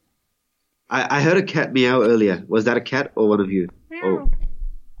I heard a cat meow earlier. Was that a cat or one of you? Meow.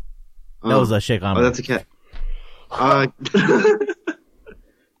 That was a Sheikh Amr. Oh, that's a cat.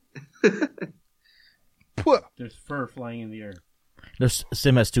 There's fur flying in the air.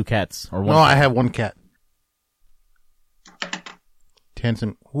 Sim has 2 cats. Or one No, cat. I have 1 cat.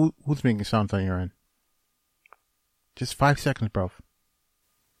 Tanzim, who's making sounds on your end? Just 5 seconds, bro.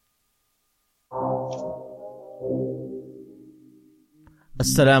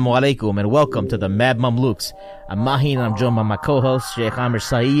 Assalamu alaikum and welcome to the Mad Mamluks. I'm Mahin and I'm joined by my co-hosts Sheikh Amr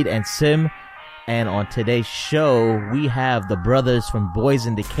Saeed and Sim. And on today's show, we have the brothers from Boys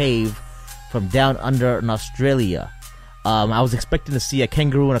in the Cave from down under in Australia. I was expecting to see a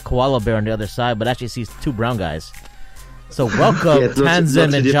kangaroo and a koala bear on the other side, but actually sees 2 brown guys. So welcome,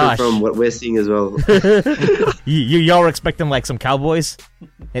 Tanzim and Josh. From what we're seeing as well. Y'all were expecting like some cowboys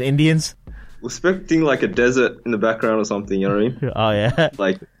and Indians? We're expecting like a desert in the background or something, you know what I mean? Oh yeah.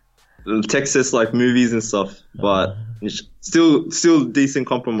 Like Texas like movies and stuff, but it's still decent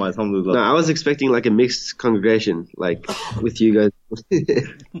compromise, alhamdulillah. No, I was expecting like a mixed congregation, like with you guys.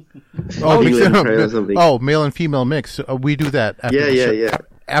 Male and female mix. We do that. After Yeah.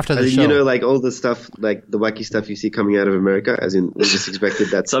 After the show. You know, like all the stuff, like the wacky stuff you see coming out of America, as in we just expected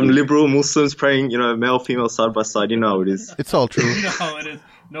that. Some liberal Muslims praying, male, female, side by side. You know how it is. It's all true. No, it is.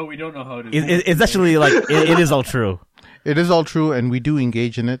 No, we don't know how it is. It's actually like, it is all true. It is all true, and we do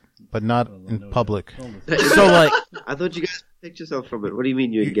engage in it, but not in public. So like, I thought you guys picked yourself from it. What do you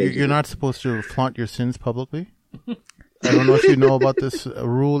mean you engage? You're not supposed to flaunt your sins publicly. I don't know if you know about this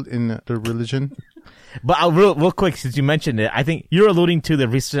rule in the religion. But real quick, since you mentioned it, I think you're alluding to the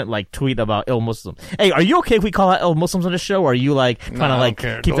recent like tweet about ill Muslims. Hey, are you okay if we call out ill Muslims on the show, or are you like trying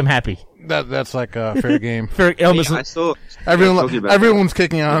to keep them happy? That's like a fair game. Fair ill Muslims. I saw Everyone's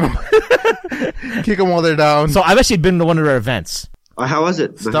kicking on them. Kick them while they're down. So I've actually been to one of their events. How was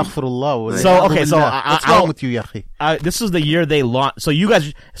it? Astaghfirullah. What's wrong with you, Yahi? This is the year they launched. So you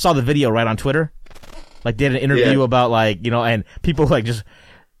guys saw the video right on Twitter? Like they had an interview about like, and people like just.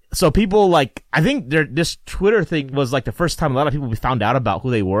 So people like, I think this Twitter thing was like the first time a lot of people found out about who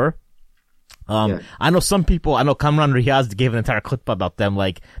they were. I know some people, Kamran Riaz gave an entire clip about them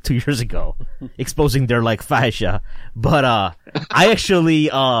like 2 years ago, exposing their like fahisha. But, I actually,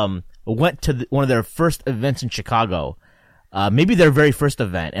 went to one of their first events in Chicago. Maybe their very first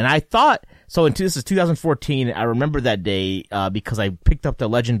event. And I thought, this is 2014. I remember that day, because I picked up the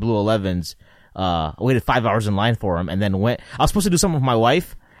Legend Blue 11s, waited 5 hours in line for them and then went, I was supposed to do something with my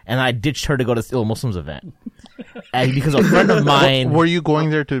wife. And I ditched her to go to the Ill Muslims event. Because a friend of mine... Were you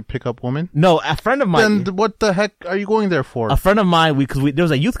going there to pick up women? No, a friend of mine... Then what the heck are you going there for? A friend of mine, there was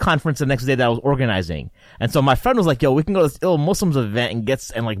a youth conference the next day that I was organizing. And so my friend was like, yo, we can go to this Ill Muslims event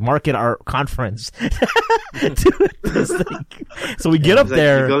and market our conference. To this thing. So we get up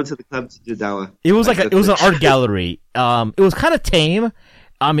there... You go to the club to do dawah. It was it was an art gallery. It was kind of tame.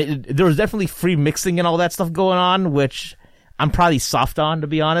 There was definitely free mixing and all that stuff going on, which... I'm probably soft on, to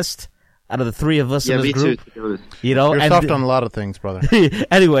be honest, out of the 3 of us in this group. Too, to be honest. You're soft on a lot of things, brother.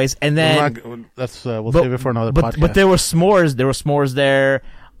 Anyways, and then... we'll save it for another podcast. But there were s'mores. There were s'mores there.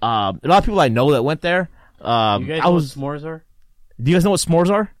 A lot of people I know that went there. You guys know what s'mores are? Do you guys know what s'mores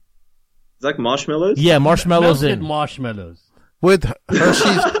are? It's like marshmallows? Yeah, marshmallows. Melted marshmallows. With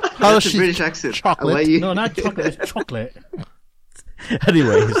Hershey's British accent. chocolate. No, not chocolate. It's chocolate.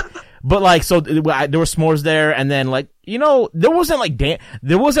 Anyways... But like, so there were s'mores there, and then like, there wasn't like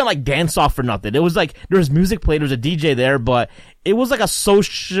dance off or nothing. It was like, there was music played, there was a DJ there, but it was like a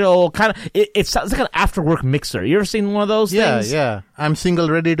social kind of, it sounds like an after work mixer. You ever seen one of those things? Yeah. I'm single,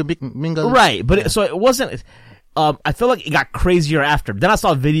 ready to mingle. Right, but so it wasn't, I feel like it got crazier after. Then I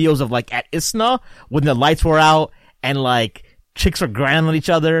saw videos of like at ISNA when the lights were out and like chicks were grinding on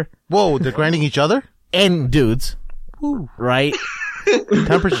each other. Whoa, they're grinding each other? And dudes. Ooh. Right?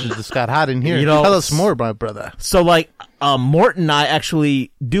 Temperatures just got hot in here. Tell us more, my brother. So like, Mort and I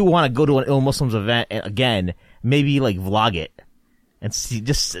actually do want to go to an Ill Muslims event again, maybe like vlog it and see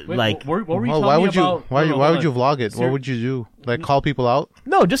What were you talking why would about? you vlog it? What would you do? Like call people out?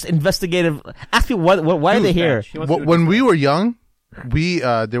 No, just investigative. Ask people why are they here? When we were young,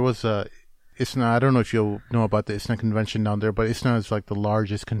 there was a ISNA. I don't know if you know about the ISNA convention down there, but ISNA is like the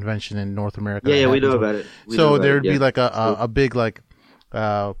largest convention in North America. Yeah, we know about it. There'd be like a big like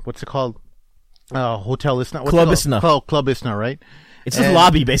what's it called? Hotel ISNA. Club ISNA. Club ISNA, right? It's a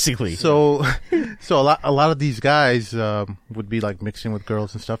lobby, basically. So a lot of these guys would be like mixing with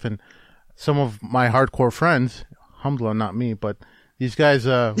girls and stuff, and some of my hardcore friends, alhamdulillah, not me, but these guys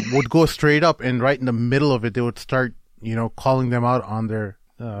would go straight up, and right in the middle of it, they would start, calling them out on their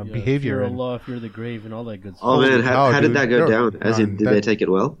behavior. Fear Allah, fear the grave, and all that good stuff. Oh man, how did that go down? Did they take it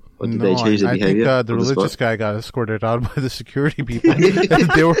well? Or did they change their behavior? I think the religious guy got escorted out by the security people.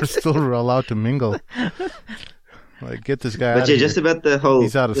 They were still allowed to mingle. Like, get this guy out of here. Just about the whole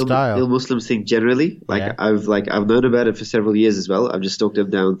He's out of style. ill Muslims thing generally. I've known about it for several years as well. I've just stalked them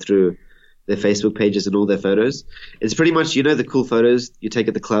down through their Facebook pages and all their photos. It's pretty much, the cool photos you take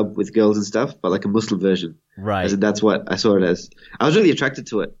at the club with girls and stuff, but like a Muslim version. Right. As in, that's what I saw it as. I was really attracted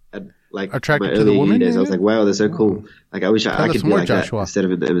to it. Attracted my to the early women? days. I was like, wow, they're so cool. Like, I wish I could be more, like Joshua. that instead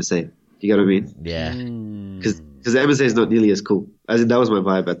of in the MSA. You get what I mean? Yeah. Because the MSA is not nearly as cool. As in, that was my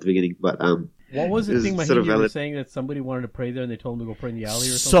vibe at the beginning. But what was the thing, sort of you were saying that somebody wanted to pray there and they told him to go pray in the alley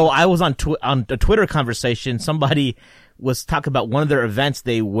or something? So I was on a Twitter conversation. Somebody was talking about one of their events.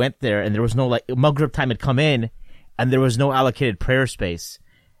 They went there and there was no Maghrib time had come in and there was no allocated prayer space.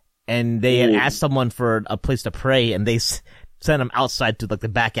 And they had asked someone for a place to pray and they sent them outside to the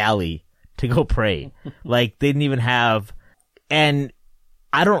back alley to go pray. They didn't even have, and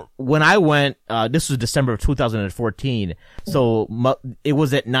when I went, this was December of 2014, so it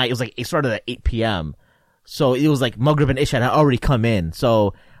was at night, it started at 8 p.m. So it was Maghrib and Isha had already come in,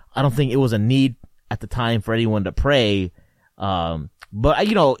 so I don't think it was a need at the time for anyone to pray. But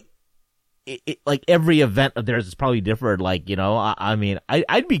every event of theirs is probably different.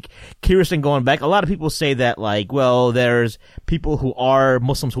 I'd be curious in going back. A lot of people say that, there's people who are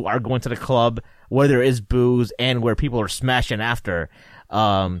Muslims who are going to the club where there is booze and where people are smashing after.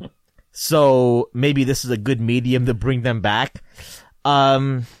 So maybe this is a good medium to bring them back.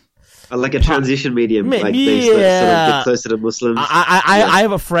 Like a transition medium, they sort of get closer to Muslims. I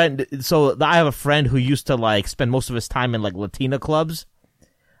have a friend. So I have a friend who used to spend most of his time in Latina clubs.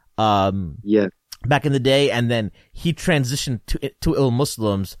 Back in the day, and then he transitioned to ill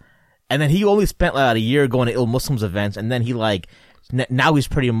Muslims, and then he only spent a year going to ill Muslims events, and then he now he's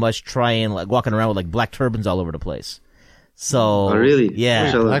pretty much trying walking around with black turbans all over the place. So really?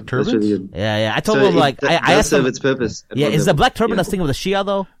 Yeah, black turbans. Really yeah. I told him I asked him its purpose. Yeah, is the black turban a thing of the Shia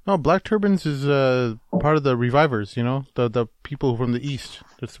though? No, black turbans is part of the revivers. The people from the east.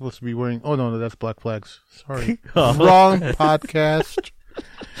 They're supposed to be wearing. Oh no, that's black flags. Sorry, wrong podcast.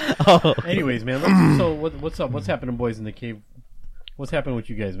 Anyways, man. So what's up? What's happening, boys in the cave? What's happening with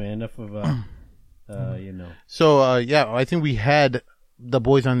you guys, man? Enough of So I think we had the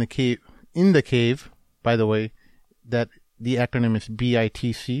boys in the cave. By the way, that the acronym is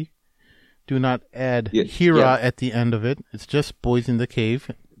BITC. Do not add Hira at the end of it. It's just boys in the cave,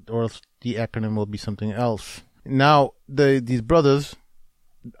 or else the acronym will be something else. Now these brothers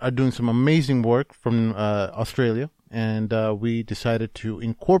are doing some amazing work from Australia. And we decided to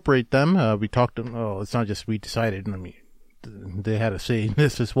incorporate them. We talked to them. Oh, it's not just we decided. I mean, they had a say in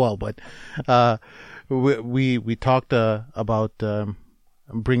this as well. But we talked about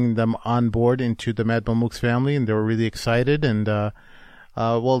bringing them on board into the Mad Mooks family, and they were really excited. And Tanzim,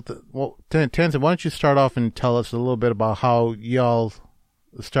 why don't you start off and tell us a little bit about how y'all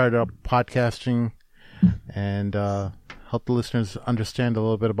started up podcasting, and help the listeners understand a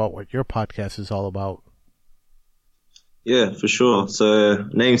little bit about what your podcast is all about. Yeah, for sure. So,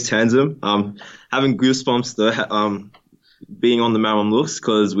 name's Tanzim. Having goosebumps though, being on the Mad Mooks,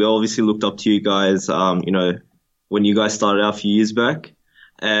 because we obviously looked up to you guys, when you guys started out a few years back.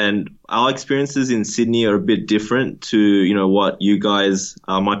 And our experiences in Sydney are a bit different to, what you guys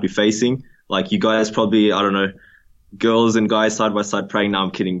might be facing. You guys probably, I don't know, girls and guys side by side praying. No,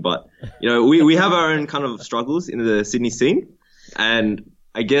 I'm kidding. But, we have our own kind of struggles in the Sydney scene. And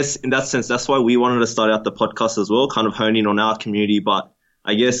I guess in that sense, that's why we wanted to start out the podcast as well, kind of honing on our community. But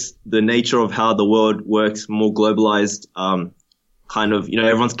I guess the nature of how the world works, more globalized,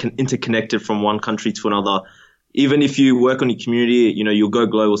 everyone's interconnected from one country to another. Even if you work on your community, you'll go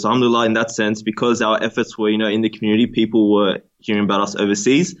global. So alhamdulillah, in that sense, because our efforts were, in the community, people were hearing about us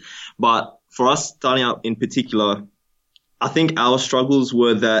overseas. But for us starting out in particular, I think our struggles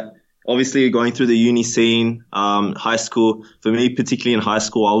were that obviously going through the uni scene, high school, for me, particularly in high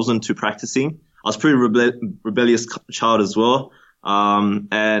school, I wasn't too practicing. I was a pretty rebellious child as well.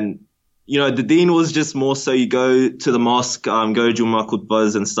 The deen was just more so you go to the mosque, go Jummah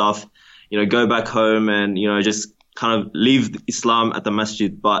khutbahs and stuff, go back home and, just kind of leave Islam at the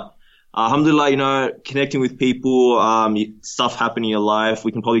masjid. But alhamdulillah, connecting with people, stuff happen in your life.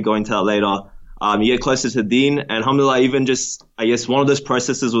 We can probably go into that later. You get closer to deen, and alhamdulillah, even just, I guess one of those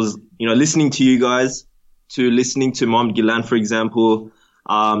processes was, listening to you guys, to listening to Mohammed Gilan, for example,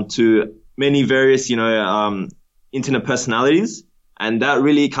 to many various, internet personalities. And that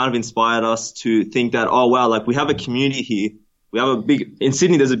really kind of inspired us to think that, oh wow, we have a community here. We have in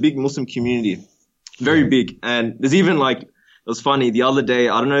Sydney, there's a big Muslim community, very big. And there's even it was funny the other day,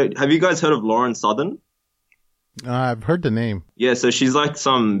 I don't know, have you guys heard of Lauren Southern? I've heard the name. Yeah, so she's like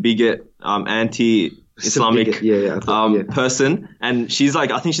some bigot, anti-Islamic person, and she's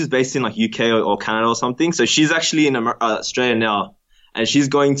like, I think she's based in like UK or Canada or something. So she's actually in Australia now, and she's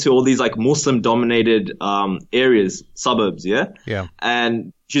going to all these like Muslim-dominated areas, suburbs, yeah,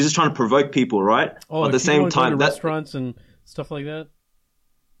 and she's just trying to provoke people, right? Oh, at the same time, restaurants and stuff like that.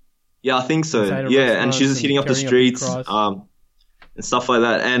 Yeah, I think so. Yeah, and she's just hitting up the streets, and stuff like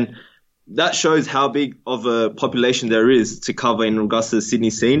that, and that shows how big of a population there is to cover in regards to the Sydney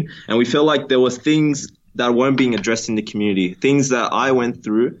scene. And we felt like there was things that weren't being addressed in the community, things that I went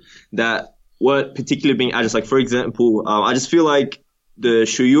through that weren't particularly being addressed. Like, for example, I just feel like the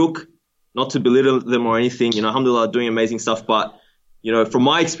shuyuk, not to belittle them or anything, alhamdulillah, doing amazing stuff. But, from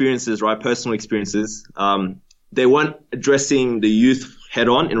my experiences, right, personal experiences, they weren't addressing the youth head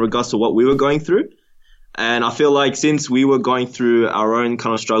on in regards to what we were going through. And I feel like since we were going through our own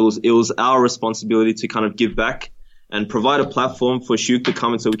kind of struggles, it was our responsibility to kind of give back and provide a platform for Shuyuk to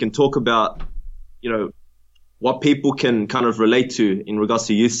come in so we can talk about, what people can kind of relate to in regards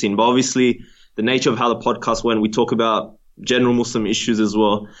to youth scene. But obviously, the nature of how the podcast went, we talk about general Muslim issues as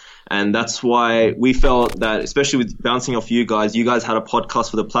well. And that's why we felt that, especially with bouncing off you guys had a podcast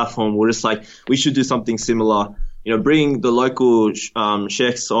for the platform. We're just like, we should do something similar. Bring the local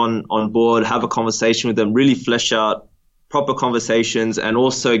sheikhs on board, have a conversation with them, really flesh out proper conversations, and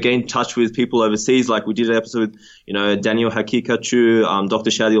also get in touch with people overseas. Like we did an episode with, Daniel Hakikachu, Dr.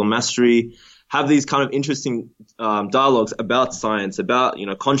 Shadi al-Masri, have these kind of interesting dialogues about science, about,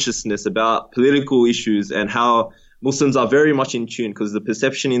 consciousness, about political issues, and how Muslims are very much in tune, because the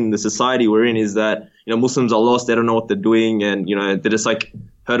perception in the society we're in is that, Muslims are lost, they don't know what they're doing, and, they're just like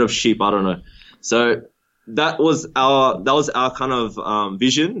herd of sheep, I don't know. So that was our kind of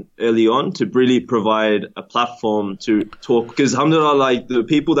vision early on, to really provide a platform to talk, because alhamdulillah, like the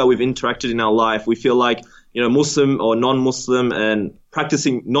people that we've interacted in our life, we feel like, Muslim or non-Muslim and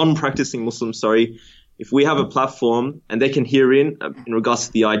non-practicing Muslims, if we have a platform and they can hear in regards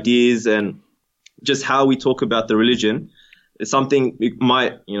to the ideas and just how we talk about the religion, it's something we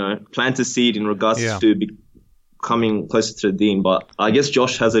might, plant a seed in regards to becoming closer to the deen. But I guess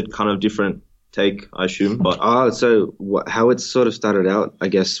Josh has a kind of different take, I assume. But how it sort of started out, I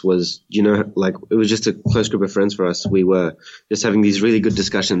guess, was, like it was just a close group of friends for us. We were just having these really good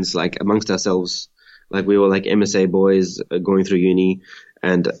discussions, like amongst ourselves. Like we were like MSA boys going through uni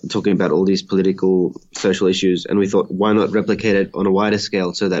and talking about all these political, social issues. And we thought, why not replicate it on a wider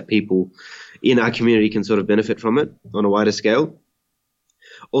scale so that people in our community can sort of benefit from it on a wider scale.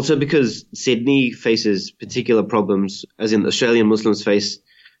 Also because Sydney faces particular problems, as in Australian Muslims face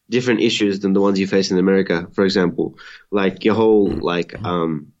different issues than the ones you face in America, for example. Like your whole,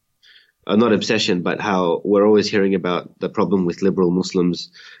 not obsession, but how we're always hearing about the problem with liberal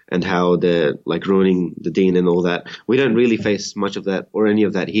Muslims and how they're like ruining the deen and all that. We don't really face much of that or any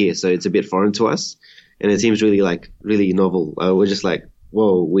of that here, so it's a bit foreign to us. And it seems really novel. We're just like,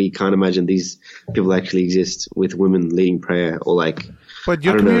 whoa, we can't imagine these people actually exist with women leading prayer or like. But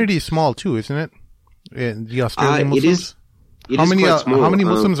your community is small too, isn't it? The Australian Muslims? How many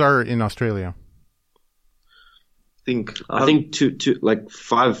Muslims are in Australia? I think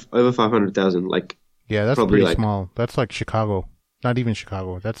over 500,000. Like, yeah, that's pretty small. That's like Chicago. Not even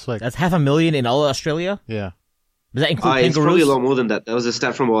Chicago. That's 500,000 in all of Australia. Yeah. Does that include kangaroos? It's probably a lot more than that. That was a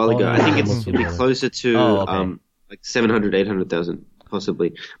stat from a while ago. I think it'd be closer to 700, 800,000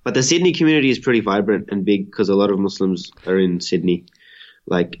 possibly. But the Sydney community is pretty vibrant and big because a lot of Muslims are in Sydney.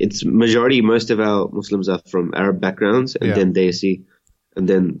 Like most of our Muslims are from Arab backgrounds, and then Desi, and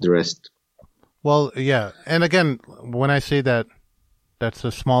then the rest. Well, yeah, and again, when I say that, that's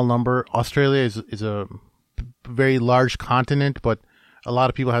a small number. Australia is a very large continent, but a lot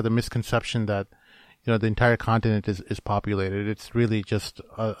of people have the misconception that the entire continent is populated. It's really just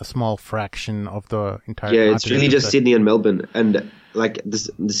a small fraction of the entire continent. Yeah, it's really just Sydney and Melbourne, and like the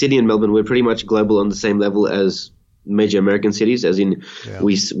Sydney and Melbourne, we're pretty much global on the same level as major American cities, as in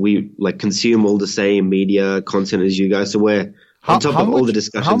we like consume all the same media content as you guys. So we're on top of all the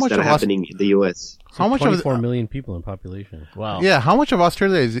discussions that are happening in the US. How much 24 million people in population. Wow. Yeah, how much of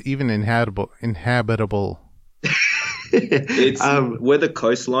Australia is even inhabitable? It's where the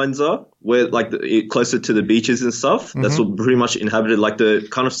coastlines are, where like closer to the beaches and stuff. Mm-hmm. That's what pretty much inhabited. Like the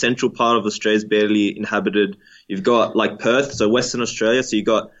kind of central part of Australia is barely inhabited. You've got like Perth, so Western Australia. So you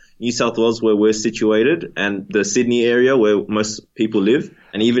got New South Wales where we're situated, and the Sydney area where most people live,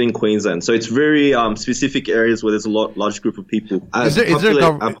 and even in Queensland. So it's very specific areas where there's a large group of people. Our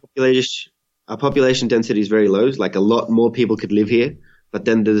population density is very low. Like a lot more people could live here, but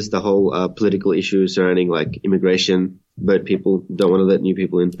then there's the whole political issue surrounding like immigration but people don't want to let new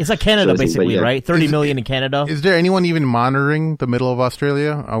people in. It's like Canada, basically, right? 30 million in Canada. Is there anyone even monitoring the middle of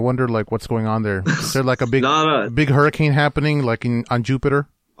Australia? I wonder, like, what's going on there. Is there like a big hurricane happening, like on Jupiter?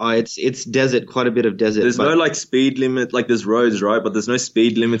 It's desert, quite a bit of desert. There's no like speed limit, like there's roads, right? But there's no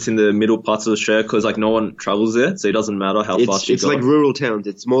speed limits in the middle parts of Australia because like no one travels there, so it doesn't matter how fast you go. It's like rural towns.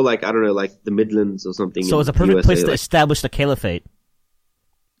 It's more like, I don't know, like the Midlands or something. So it's a perfect place to establish the caliphate.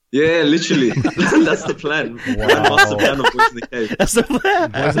 Yeah, literally. That's the plan. Wow. That's the plan of Boys in the Cave. That's the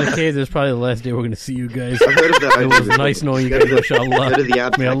plan. Boys in the Cave, there's probably the last day we're going to see you guys. I've heard of that. It was nice knowing you guys,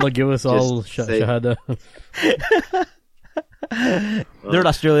 mashallah. May Allah give us all shahada. They're in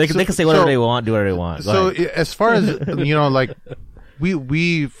Australia. They can say whatever they want, do whatever they want. So as far as, like,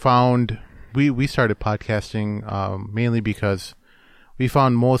 we found, we started podcasting mainly because we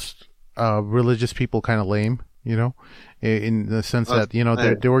found most religious people kind of lame, in the sense that,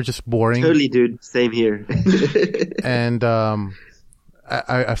 they were just boring. Totally, dude. Same here. And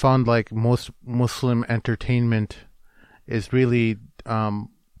I found, like, most Muslim entertainment is really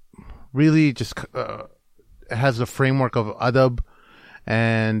just has a framework of adab,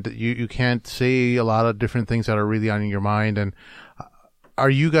 and you can't say a lot of different things that are really on your mind. And are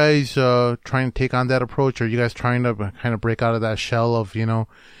you guys trying to take on that approach? Or are you guys trying to kind of break out of that shell of,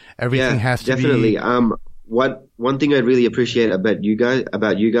 everything has to definitely. be... One thing I really appreciate about you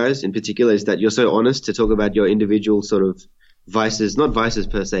guys in particular is that you're so honest to talk about your individual sort of vices, not vices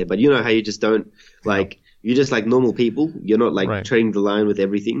per se, but how you just don't like, you're just like normal people. You're not like treading the line with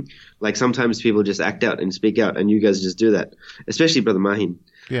everything. Like sometimes people just act out and speak out, and you guys just do that. Especially Brother Mahin.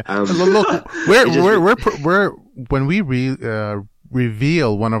 Yeah. Look, we're when we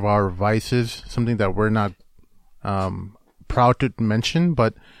reveal one of our vices, something that we're not proud to mention,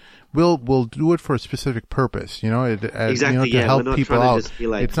 but we'll do it for a specific purpose. Exactly. To help people out.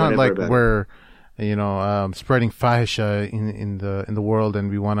 Like it's not like we're spreading fahisha in the world, and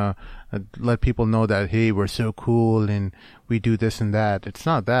we want to let people know that, hey, we're so cool and we do this and that. It's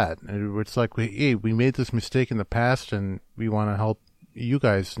not that. It's like, we made this mistake in the past, and we want to help you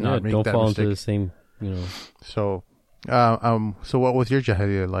guys not make that mistake. Don't fall into the same, So, so what was your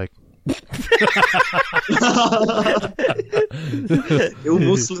jahiliyyah like?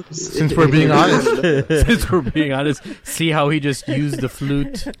 Since we're being honest, see how he just used the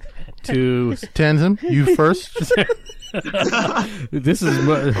flute to Tanzim, you first. This is it's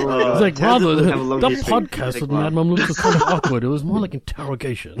like, rather the podcast with Mad Mamluk was kind of awkward. It was more like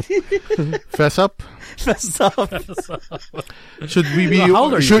interrogation. Fess up. Should we be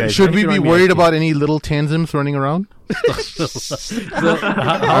should we be worried about any little Tanzims running around?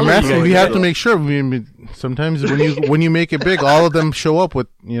 I'm asking. We have to make sure. Sometimes when you make it big, all of them show up with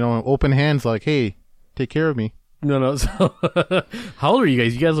open hands, like, hey, take care of me. No. So, how old are you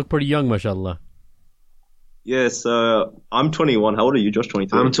guys? You guys look pretty young, mashallah. Yeah, so I'm 21. How old are you, Josh?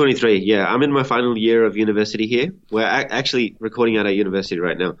 23? I'm 23, yeah. I'm in my final year of university here. We're actually recording at our university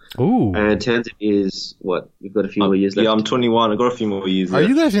right now. Ooh. And Tanzim is, what? You've got a few more years left? Yeah, I'm 21. I've got a few more years left. Are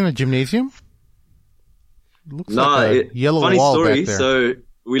you guys in a gymnasium? Looks like a yellow funny wall story. Back there. So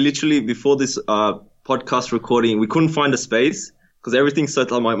we literally, before this podcast recording, we couldn't find a space because everything's so,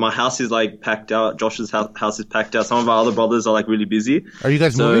 like, my house is like packed out. Josh's house is packed out. Some of our other brothers are like really busy. Are you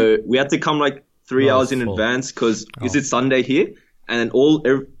guys moving? So we had to come like 3 hours in advance because it's Sunday here, and all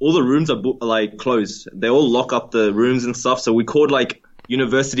the rooms are like closed. They all lock up the rooms and stuff. So we called like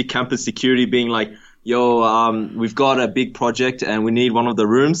university campus security, being like, "Yo, we've got a big project and we need one of the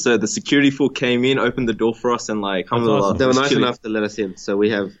rooms." So the security folk came in, opened the door for us, and like, awesome. They were nice enough to let us in. So we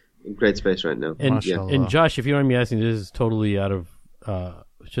have great space right now. And Josh, if you don't mind me asking, this is totally out of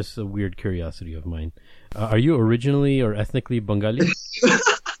just a weird curiosity of mine. Are you originally or ethnically Bengali?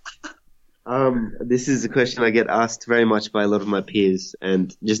 This is a question I get asked very much by a lot of my peers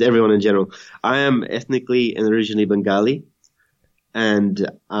and just everyone in general. I am ethnically and originally Bengali, and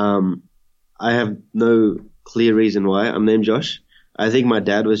I have no clear reason why. I'm named Josh. I think my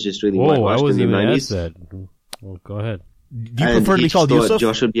dad was just really whitewashed in the 90s. I wasn't even asked that. Well, go ahead. Do you prefer to be called Yusuf?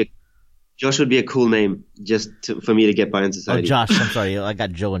 Josh would be a cool name for me to get by in society. Oh, Josh. I'm sorry. I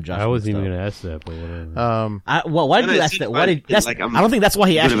got Joe and Josh. I wasn't even going to ask that, but whatever. Why did you ask that? I don't think that's why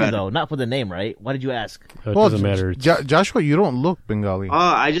he asked you, though. Not for the name, right? Why did you ask? It doesn't matter. Joshua, you don't look Bengali. Oh,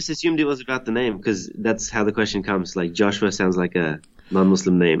 I just assumed it was about the name because that's how the question comes. Like, Joshua sounds like a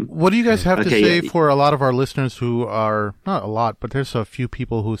non-Muslim name. What do you guys have to say for a lot of our listeners who are, not a lot, but there's a few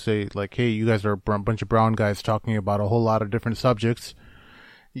people who say, like, hey, you guys are a bunch of brown guys talking about a whole lot of different subjects.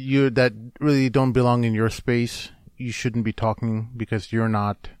 That really don't belong in your space. You shouldn't be talking because you're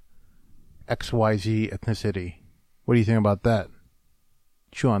not XYZ ethnicity. What do you think about that?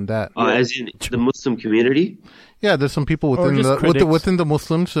 chew on that. As in the Muslim community? Yeah, there's some people within just the critics. within the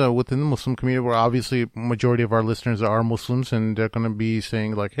Muslims within the Muslim community where obviously majority of our listeners are Muslims, and they're going to be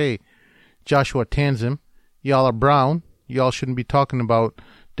saying like, "Hey, Joshua, Tanzim, y'all are brown. Y'all shouldn't be talking about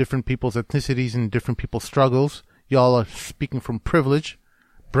different people's ethnicities and different people's struggles. Y'all are speaking from privilege,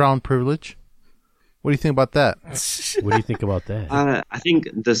 brown privilege." What do you think about that? What do you think about that? I think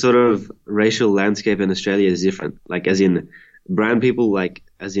the sort of racial landscape in Australia is different. Like, as in brown people, like,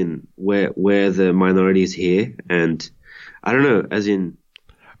 as in we're the minorities here, and I don't know, as in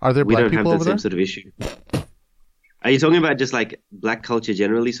Are there we black don't have people that over same there? sort of issue. Are you talking about just like black culture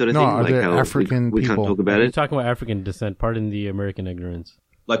generally, sort of No, thing? are Like there how African we can't people? talk about You're it? talking about African descent. Pardon the American ignorance.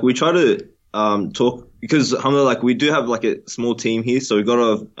 Like we try to talk because alhamdulillah, like we do have like a small team here, so we've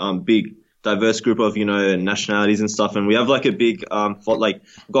got a big diverse group of nationalities and stuff, and we have like a big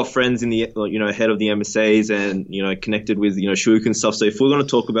we've got friends in the head of the MSAs and connected with Shuyuk and stuff. So if we're going to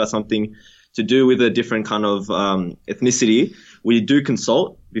talk about something to do with a different kind of ethnicity, we do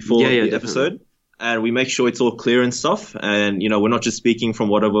consult before the definitely. episode. And we make sure it's all clear and stuff. And, we're not just speaking from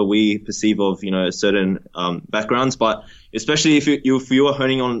whatever we perceive of, certain backgrounds. But especially if you are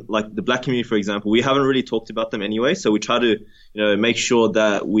honing on, like, the black community, for example, we haven't really talked about them anyway. So we try to, make sure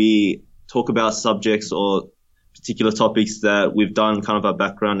that we talk about subjects or particular topics that we've done kind of our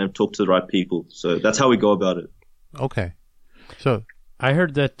background and talk to the right people. So that's how we go about it. Okay. So I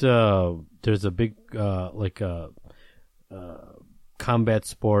heard that there's a big combat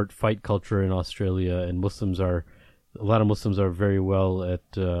sport fight culture in Australia, and a lot of Muslims are very well at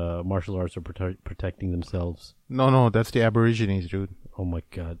martial arts or protecting themselves. no, that's the Aborigines, dude. Oh my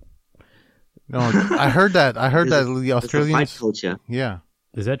god, No, I heard that. I heard that the It's a fight Australians. culture. Yeah.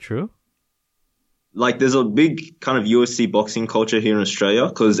 is that true? Like there's a big kind of UFC boxing culture here in Australia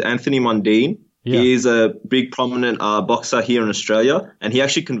because Anthony Mundine, he is a big prominent boxer here in Australia, and he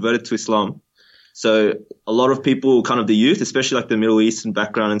actually converted to Islam. So a lot of people, kind of the youth, especially like the Middle Eastern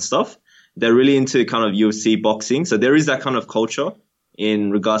background and stuff, they're really into kind of UFC boxing. So there is that kind of culture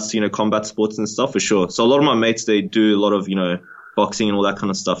in regards to, combat sports and stuff for sure. So a lot of my mates, they do a lot of, boxing and all that kind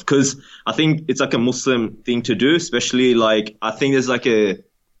of stuff. Cause I think it's like a Muslim thing to do, especially like, I think there's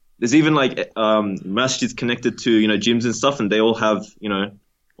even like, masjids connected to, gyms and stuff, and they all have,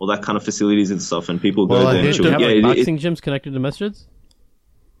 all that kind of facilities and stuff, and people go there. Do you have boxing gyms connected to masjids?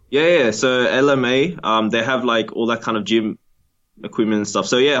 Yeah. So LMA, they have like all that kind of gym equipment and stuff.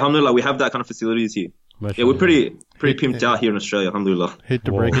 So yeah, alhamdulillah, we have that kind of facilities here. Yeah, we're pretty pimped out here in Australia, alhamdulillah. Hate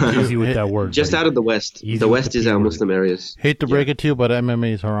to break it to Easy you. with that word. Just buddy. out of the West. Easy The with West the is P our word. Muslim areas. Hate to break it to you, but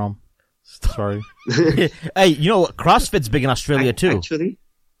MMA is haram. Sorry. Hey, CrossFit's big in Australia too. Actually,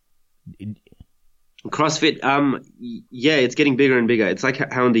 CrossFit, yeah, it's getting bigger and bigger. It's like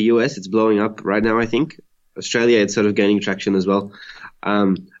how in the US it's blowing up right now, I think. Australia, it's sort of gaining traction as well.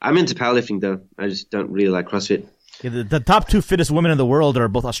 I'm into powerlifting though. I just don't really like CrossFit. Yeah, the top two fittest women in the world are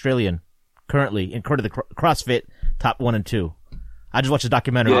both Australian currently, according to the CrossFit top 1 and 2. I just watched a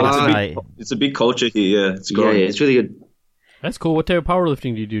documentary last night. It's a big culture here. Yeah, it's growing. Yeah, it's really good. That's cool. What type of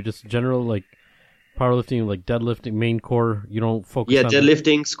powerlifting do you do? Just general like powerlifting, like deadlifting, main core. You don't focus. Yeah, on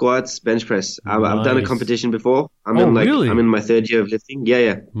deadlifting, squats, bench press. I've done a Nice. competition before. Really? I'm in my 3rd year of lifting.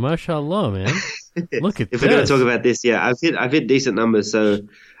 Yeah. Mashallah, man. Look at If this. we're going to talk about this, yeah, I've hit decent numbers. So,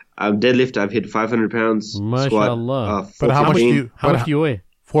 deadlift, I've hit 500 pounds. Mashallah. Squat, But how much do 415. you? How much do you weigh?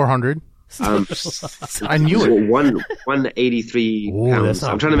 400. I knew it. 183 Ooh, pounds. that's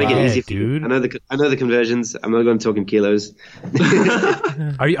not I'm trying to make it bad, easy for you. dude. I know the conversions. I'm not going to talk in kilos.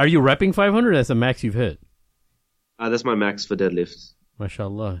 Are you repping 500? That's the max you've hit. That's my max for deadlifts.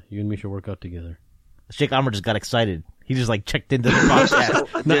 Mashallah. You and me should work out together. Sheikh Amr just got excited. He just checked into the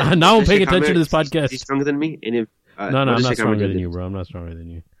podcast. Now I'm paying Sheikh attention to Ahmed, this podcast. He's stronger than me. And No, what I'm does not Sheikh Ahmed stronger do? than you, bro. I'm not stronger than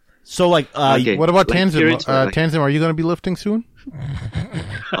you. So Okay. What about Like, Tanzim? you're into it, like- Tanzim, are you going to be lifting soon?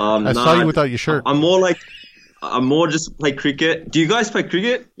 I saw you without your shirt. I'm more just play cricket. Do you guys play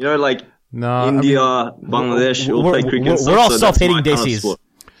cricket? Like No, India, Bangladesh all play cricket. and stuff, we're all so that's self-hating my kind of Desis. sport.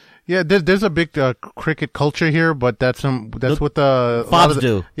 yeah, there's a big cricket culture here, but that's what the Fobs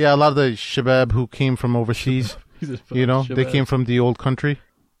do. Yeah, a lot of the shabab who came from overseas, they came from the old country.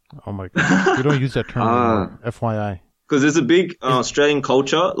 Oh my god, we don't use that term anymore. FYI. Because there's a big Australian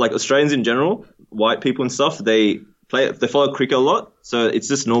culture, like Australians in general, white people and stuff, they follow cricket a lot. So it's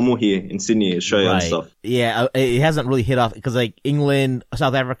just normal here in Sydney, Australia and stuff. Yeah, it hasn't really hit off because England,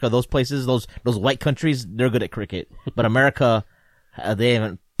 South Africa, those places, those white countries, they're good at cricket. But America, they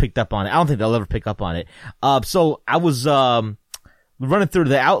haven't picked up on it. I don't think they'll ever pick up on it. So I was running through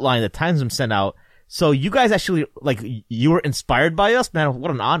the outline that Tanzim sent out. So you guys actually you were inspired by us, man.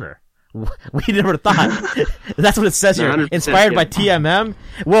 What an honor! We never thought. That's what it says here. 100%, Inspired by yeah. TMM.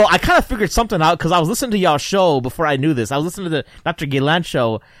 Well, I kind of figured something out because I was listening to y'all's show before I knew this. I was listening to the Dr. Gaylan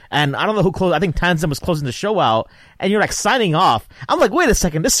show, and I don't know who closed. I think Tanzim was closing the show out, and you're like signing off. I'm like, wait a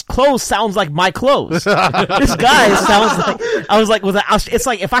second, this close sounds like my close. This guy sounds like. I was like, it's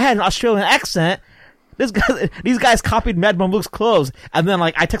like if I had an Australian accent. These guys copied Mad Mamluk's clothes, and then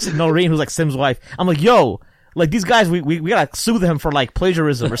like I texted Noreen, who's like Sim's wife. I'm like, yo. Like, these guys, we gotta sue them for, like,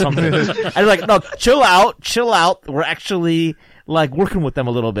 plagiarism or something. And they're like, no, chill out. We're actually, like, working with them a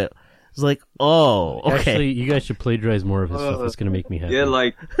little bit. It's like, oh, okay. Actually, you guys should plagiarize more of his stuff. It's gonna make me happy. Yeah,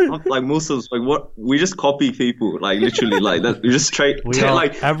 like Muslims, like what? We just copy people, like literally, like that. We just straight.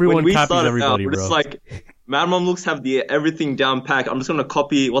 Like everyone when we copies started everybody, out, we're bro. just like, Mad Mamluks have everything down pack. I'm just gonna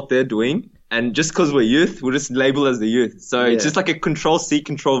copy what they're doing, and just because we're youth, we'll just label as the youth. So it's just like a Control C,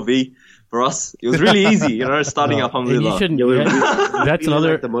 Control V. For us, it was really easy, starting up. You shouldn't. That's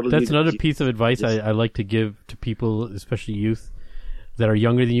another piece of advice Yes. I like to give to people, especially youth that are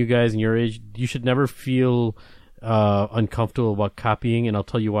younger than you guys and your age. You should never feel uncomfortable about copying, and I'll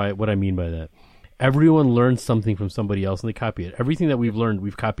tell you what I mean by that. Everyone learns something from somebody else, and they copy it. Everything that we've learned,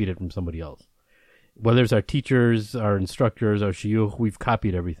 we've copied it from somebody else. Whether it's our teachers, our instructors, our shuyukh, we've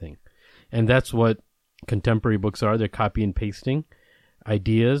copied everything, and that's what contemporary books are. They're copy and pasting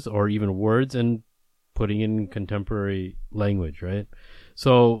ideas or even words and putting in contemporary language, right?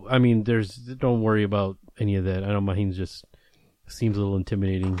 So, I mean, don't worry about any of that. I know Maheen just seems a little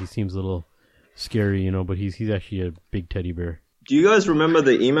intimidating. He seems a little scary, but he's actually a big teddy bear. Do you guys remember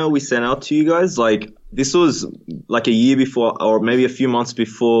the email we sent out to you guys? Like, this was like a year before, or maybe a few months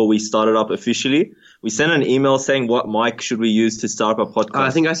before we started up officially. We sent an email saying what mic should we use to start up a podcast. I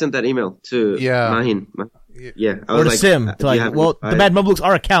think I sent that email to Maheen. Yeah, I or was to like, Sim. To like, the Mad Mamluks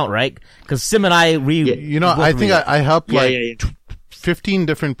our account, right? Because Sim and I I think I helped 15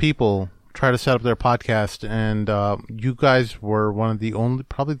 different people try to set up their podcast, and you guys were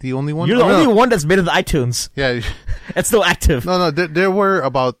probably the only one. You're the only one that's made it to iTunes. Yeah, it's still active. No, there were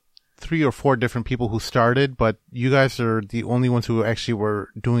about 3 or 4 different people who started, but you guys are the only ones who actually were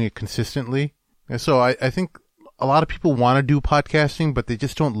doing it consistently. And so I think a lot of people want to do podcasting, but they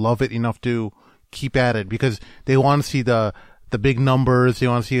just don't love it enough to keep at it because they want to see the big numbers. They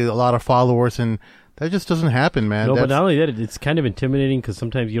want to see a lot of followers, and that just doesn't happen, man. No, but not only that, it's kind of intimidating because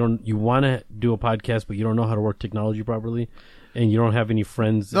sometimes you want to do a podcast, but you don't know how to work technology properly, and you don't have any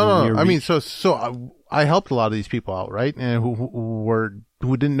friends. No. I mean, so I helped a lot of these people out, right? And who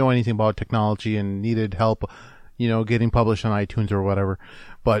didn't know anything about technology and needed help, getting published on iTunes or whatever.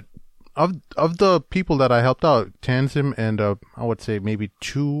 But of the people that I helped out, Tanzim and I would say maybe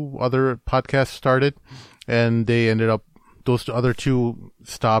 2 other podcasts started, and they ended up, those other 2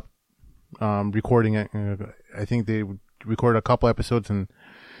 stopped recording. I think they recorded a couple episodes, and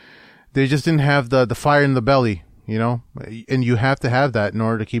they just didn't have the fire in the belly, and you have to have that in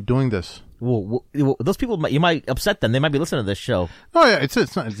order to keep doing this. Well, those people, you might upset them. They might be listening to this show. Oh yeah, it's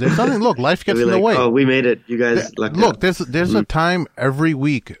not. There's nothing. Look, life gets in the way. Oh, we made it. You guys. Look, there's a time every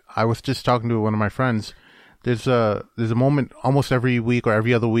week. I was just talking to one of my friends. There's a moment almost every week or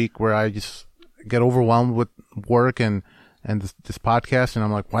every other week where I just get overwhelmed with work and this podcast, and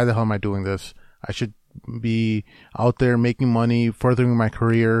I'm like, why the hell am I doing this? I should be out there making money, furthering my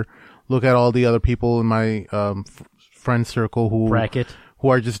career. Look at all the other people in my friend circle who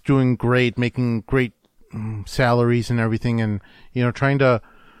are just doing great, making great salaries and everything, and trying to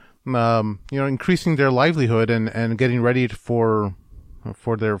increasing their livelihood and getting ready for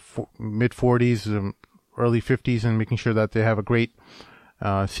their mid 40s, early 50s, and making sure that they have a great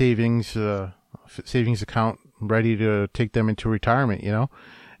savings account ready to take them into retirement,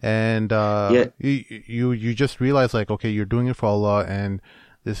 and you just realize, like, okay, you're doing it for Allah, and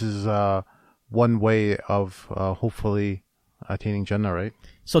this is one way of hopefully attaining Jannah, right?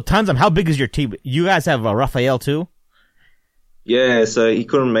 So, Tanzim, how big is your team? You guys have Raphael too? Yeah, so he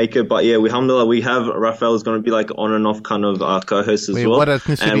couldn't make it, but yeah, alhamdulillah, we have Raphael is going to be like on and off kind of co-host as well. What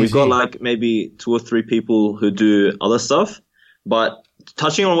ethnicity and we've is got he? like maybe 2 or 3 people who do other stuff. But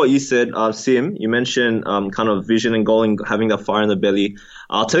touching on what you said, Sim, you mentioned kind of vision and goal and having that fire in the belly.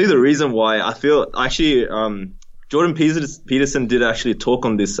 I'll tell you the reason why. I feel actually Jordan Peterson did actually talk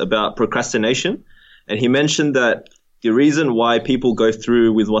on this about procrastination, and he mentioned that the reason why people go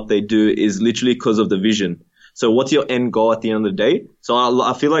through with what they do is literally because of the vision. So what's your end goal at the end of the day? So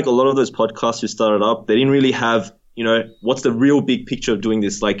I feel like a lot of those podcasts who started up, they didn't really have, what's the real big picture of doing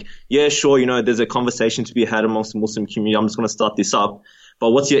this? Like, yeah, sure, there's a conversation to be had amongst the Muslim community. I'm just going to start this up.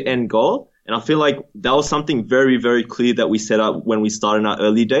 But what's your end goal? And I feel like that was something very, very clear that we set up when we started in our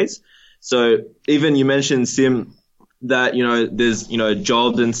early days. So even you mentioned, Sim, that, you know, there's, you know,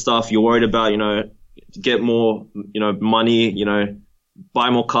 jobs and stuff. You're worried about, you know, get more, you know, money, you know, buy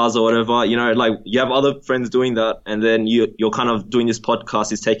more cars or whatever, you know, like you have other friends doing that, and then you're kind of doing this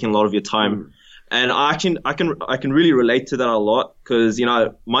podcast is taking a lot of your time. And I can really relate to that a lot, because, you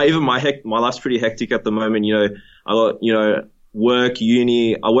know, my life's pretty hectic at the moment. You know, I got, you know, work,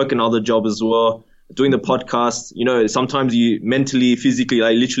 uni, I work another job as well. Doing the podcast, you know, sometimes you mentally, physically,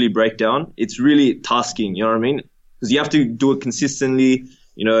 like literally break down. It's really tasking, you know what I mean? Because you have to do it consistently.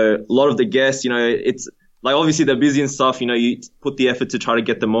 You know, a lot of the guests, you know, it's like, obviously they're busy and stuff, you know, you put the effort to try to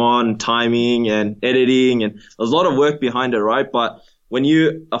get them on, timing and editing, and there's a lot of work behind it, right? But when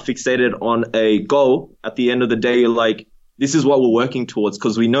you are fixated on a goal, at the end of the day, you're like, this is what we're working towards,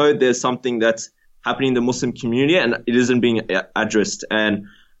 because we know there's something that's happening in the Muslim community and it isn't being addressed. And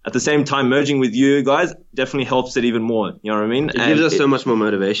at the same time, merging with you guys definitely helps it even more. You know what I mean? It gives us so much more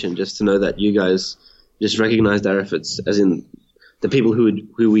motivation just to know that you guys just recognized our efforts, as in the people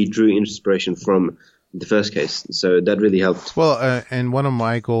who we drew inspiration from in the first case. So that really helped. Well, and one of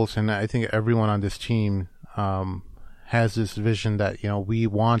my goals, and I think everyone on this team has this vision that, you know, we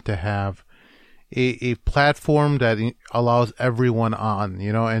want to have a platform that allows everyone on,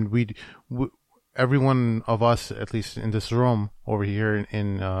 you know, and every one of us, at least in this room over here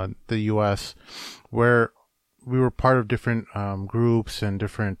in the U.S., where we were part of different groups and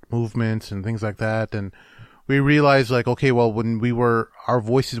different movements and things like that, and we realized, like, okay, well, when our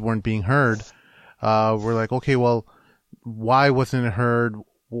voices weren't being heard, we're like, okay, well, why wasn't it heard?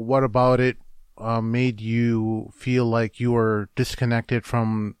 What about it made you feel like you were disconnected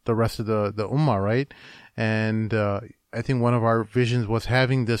from the rest of the ummah, right? And I think one of our visions was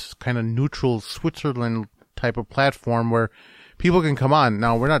having this kind of neutral Switzerland type of platform where people can come on.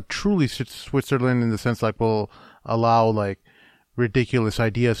 Now, we're not truly Switzerland in the sense like we'll allow like ridiculous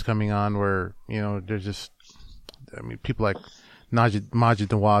ideas coming on where, you know, there's just, I mean, people like Majid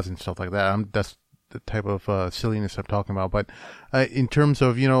Nawaz and stuff like that. That's the type of silliness I'm talking about. But in terms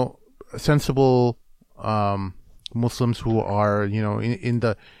of, you know, sensible Muslims who are, you know, in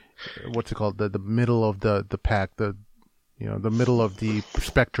the, what's it called, the middle of the pack, the middle of the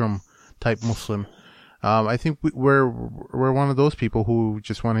spectrum type Muslim. I think we're one of those people who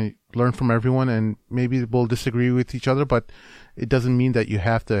just want to learn from everyone, and maybe we'll disagree with each other, but it doesn't mean that you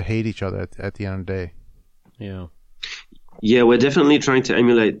have to hate each other at the end of the day. Yeah. Yeah, we're definitely trying to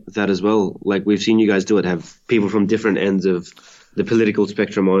emulate that as well. Like, we've seen you guys do it, have people from different ends of the political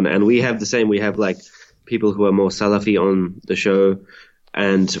spectrum on, and we have the same. We have like people who are more Salafi on the show,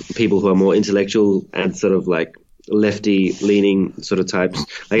 and people who are more intellectual and sort of like lefty leaning sort of types.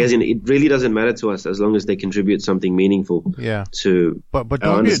 Like, as in, it really doesn't matter to us as long as they contribute something meaningful. Yeah. To but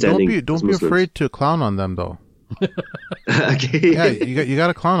our understanding. Don't be afraid to clown on them though. Okay. Yeah, you got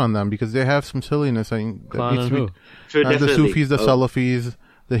to clown on them because they have some silliness. I mean, clown on who? Sure, the Sufis, the Salafis,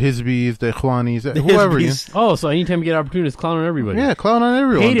 the Hizbis, the Ikhwanis, whoever. Oh, so anytime you get opportunities, clown on everybody. Yeah, clown on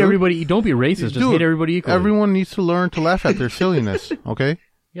everyone. Hate everybody. Don't be racist. Just hate everybody equally. Everyone needs to learn to laugh at their silliness. Okay.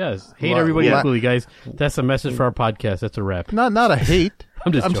 Yes, hate everybody equally, guys. That's a message for our podcast. That's a wrap. Not a hate.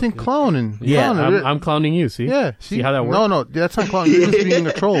 I'm just I'm saying clowning. Yeah, clowning. I'm clowning you. See? Yeah. See how that works? No, that's not clowning. You're just being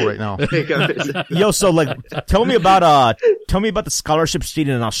a troll right now. Yo, so like, tell me about the scholarship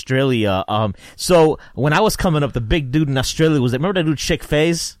student in Australia. So when I was coming up, the big dude in Australia was, remember that dude Sheikh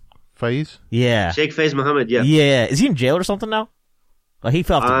Fayez? Fayez? Yeah. Sheikh Fayez Mohammed, yeah. Yeah. Is he in jail or something now? Like, he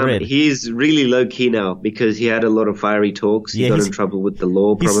fell off the grid. He's really low key now because he had a lot of fiery talks. He got in trouble with the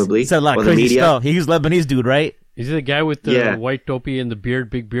law, probably. He said a lot of crazy stuff. He's Lebanese dude, right? Is he the guy with the white dopey and the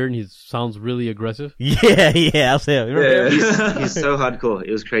big beard, and he sounds really aggressive? Yeah, I'll say it. Yeah. He's so hardcore.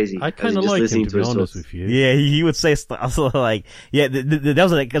 It was crazy. I kind of like him, to be honest with you. Yeah, he would say stuff like, yeah, that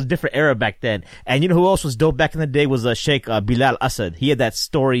was like a different era back then. And you know who else was dope back in the day was Sheikh Bilal Asad. He had that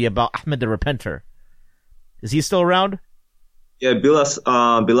story about Ahmed the Repenter. Is he still around? Yeah,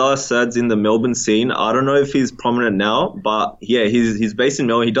 Bilal Asad's in the Melbourne scene. I don't know if he's prominent now, but yeah, he's based in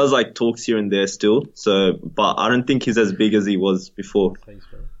Melbourne. He does like talks here and there still. So, but I don't think he's as big as he was before.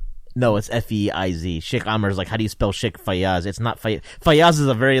 No, it's Feiz. Sheikh Amr is like, how do you spell Sheikh Fayez? It's not Fayez. Fayez is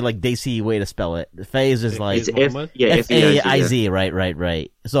a very like Desi way to spell it. Fayez is like F-A-I-Z.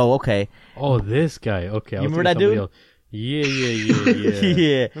 Right. So, okay. Oh, this guy. Okay. You remember that dude? Else. Yeah.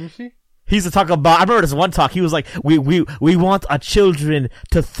 Yeah. Let me see. He used to talk about, I remember this one talk, he was like, we want our children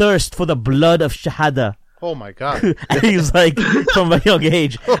to thirst for the blood of Shahada. Oh my God. And he was like, from a young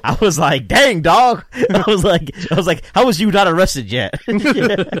age, I was like, dang dog. I was like, how was you not arrested yet?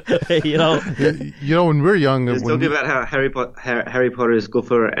 You know? When we're young. He's talking about how Harry Potter is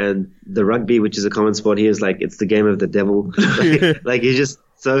Kufr, and the rugby, which is a common sport, he is like, it's the game of the devil. Like he's just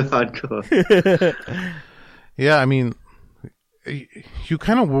so hardcore. Yeah, I mean, you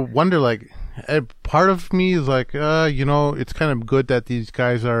kind of wonder, like, part of me is like, it's kind of good that these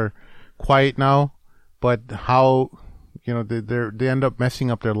guys are quiet now, but how, they end up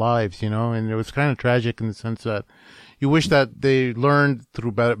messing up their lives, and it was kind of tragic in the sense that you wish that they learned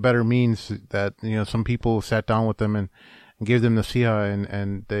through better means, that, some people sat down with them and gave them nasiha,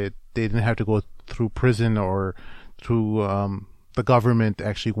 and they didn't have to go through prison or through the government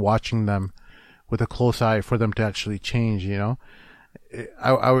actually watching them with a close eye for them to actually change,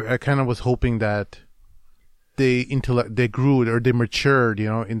 I kind of was hoping that they grew or they matured,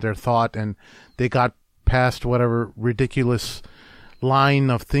 in their thought, and they got past whatever ridiculous line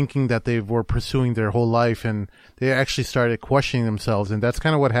of thinking that they were pursuing their whole life, and they actually started questioning themselves. And that's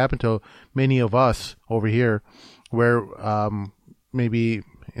kind of what happened to many of us over here, where maybe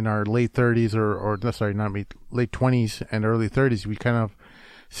in our late 30s late 20s and early 30s, we kind of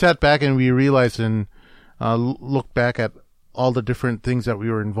sat back and we realized and looked back at all the different things that we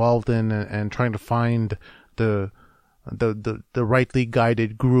were involved in, and trying to find the rightly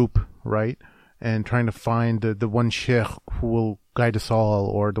guided group, right? And trying to find the one sheikh who will guide us all,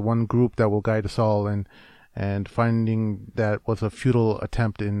 or the one group that will guide us all, and finding that was a futile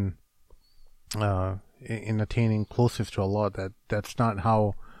attempt in attaining closeness to Allah. That's not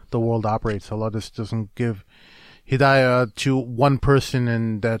how the world operates. Allah just doesn't give hidayah to one person,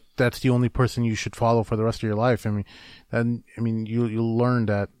 and that's the only person you should follow for the rest of your life. You'll learn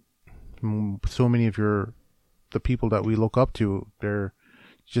that so many of the people that we look up to, they're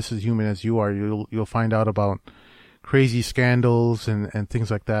just as human as you are. You'll find out about crazy scandals and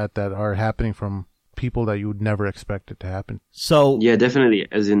things like that are happening from people that you would never expect it to happen. So yeah, definitely.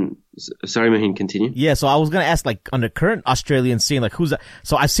 As in, sorry, Maheen, continue. Yeah, so I was gonna ask, like, on the current Australian scene, like, who's that?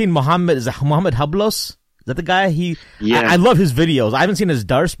 So I've seen Muhammad. Is it Muhammad Hablos? Is that the guy? I love his videos. I haven't seen his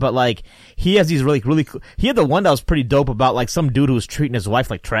dars, but like, he has these really cool. He had the one that was pretty dope about like some dude who was treating his wife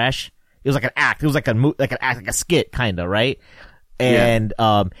like trash. It was like an act. It was like an act, like a skit, kind of, right? And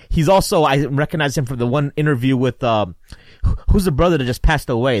he's also, I recognize him from the one interview with who's the brother that just passed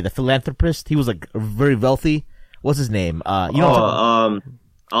away, the philanthropist. He was like very wealthy. What's his name? Ali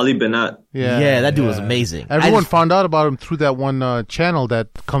Benat. Yeah, that dude was amazing. Everyone found out about him through that one channel that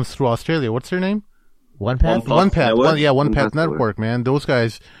comes through Australia. What's their name? One Path Network? One Path Network, man. Those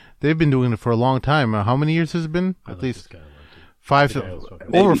guys, they've been doing it for a long time. How many years has it been? At least 5,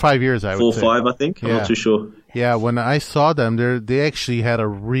 over 5 years, I would say. 4 or 5, I think. I'm not too sure. Yeah, when I saw them, they actually had a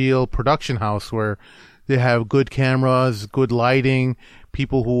real production house where they have good cameras, good lighting,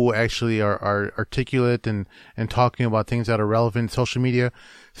 people who actually are articulate and talking about things that are relevant. Social media,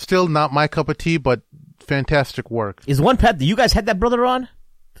 still not my cup of tea, but fantastic work. Is One Path, you guys had that brother on?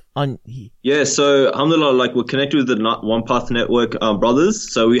 Yeah, so alhamdulillah, like, we're connected with the One Path Network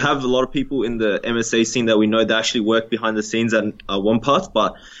brothers. So we have a lot of people in the MSA scene that we know that actually work behind the scenes at One Path.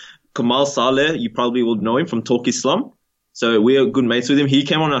 But Kamal Saleh, you probably will know him from Talk Islam. So we are good mates with him. He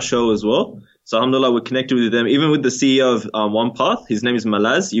came on our show as well. So alhamdulillah, we're connected with them. Even with the CEO of One Path, his name is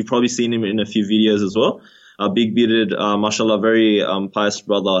Malaz. You've probably seen him in a few videos as well. A big bearded, mashallah, very pious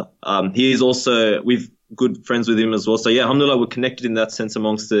brother. He is also, we've good friends with him as well. So yeah, alhamdulillah, we're connected in that sense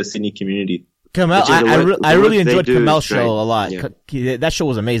amongst the Sydney community. Kamal, I really enjoyed Kamal's show a lot. Yeah. That show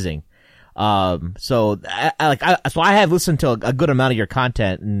was amazing. So I have listened to a good amount of your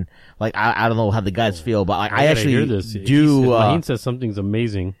content, and like, I don't know how the guys feel, but I actually hear this. Maheen says something's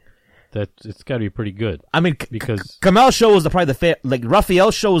amazing. That it's got to be pretty good. I mean, because Kamal's show was like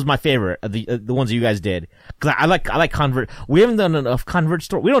Raphael's show was my favorite of the ones that you guys did. Cause I like convert. We haven't done enough convert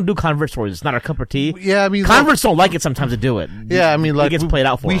stories. We don't do convert stories. It's not our cup of tea. Yeah, I mean, converts don't like it sometimes to do it. Yeah, I mean, like, it gets played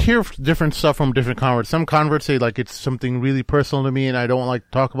out for we them. hear different stuff from different converts. Some converts say like it's something really personal to me, and I don't like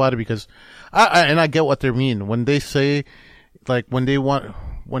to talk about it because I get what they mean when they say, like, when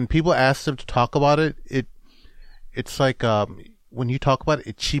people ask them to talk about it, it's like when you talk about it,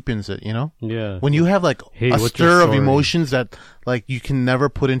 it cheapens it, you know? Yeah. When you have like a stir of emotions that like you can never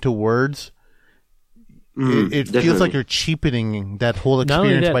put into words, it feels like you're cheapening that whole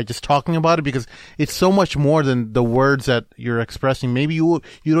experience by just talking about it, because it's so much more than the words that you're expressing. Maybe you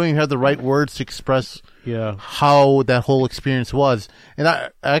don't even have the right words to express how that whole experience was. And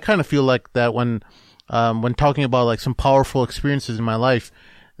I kind of feel like that when talking about like some powerful experiences in my life,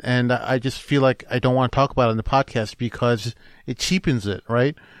 and I just feel like I don't want to talk about it on the podcast because it cheapens it,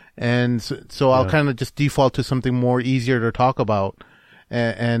 right? And so I'll kind of just default to something more easier to talk about.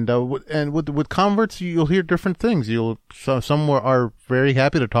 And with converts, you'll hear different things. Some are very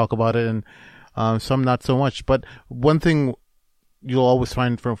happy to talk about it, and some not so much. But one thing you'll always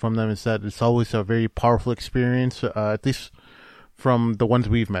find from them is that it's always a very powerful experience, at least from the ones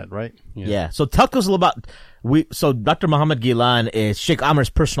we've met, right? Yeah. So talk to us a little about So Dr. Muhammad Gilan is Sheikh Amar's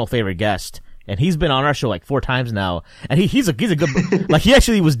personal favorite guest. And he's been on our show like 4 times now. And he's a good, like he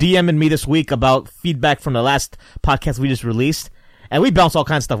actually was DMing me this week about feedback from the last podcast we just released. And we bounce all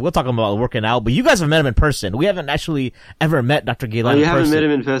kinds of stuff. We'll talk about working out, but you guys have met him in person. We haven't actually ever met Dr. Gilan in person. You haven't met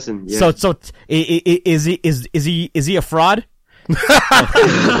him in person. Yeah. So is he a fraud? You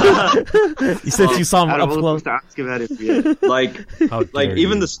said you saw him up close. To ask about it. Yeah. Like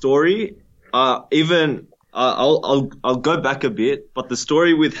even the story, I'll go back a bit, but the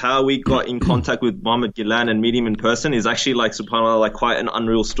story with how we got in contact with Muhammad Gilan and meet him in person is actually like subhanAllah, like quite an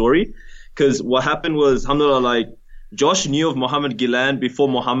unreal story. Because what happened was, alhamdulillah, like Josh knew of Muhammad Gilan before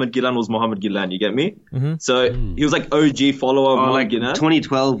Muhammad Gilan was Muhammad Gilan. You get me? Mm-hmm. So he was like OG follower of Muhammad Gilan.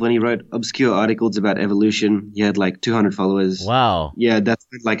 2012 when he wrote obscure articles about evolution, he had like 200 followers. Wow. Yeah, that's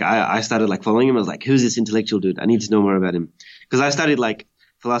like I started like following him. I was like, who's this intellectual dude? I need to know more about him. Because I studied like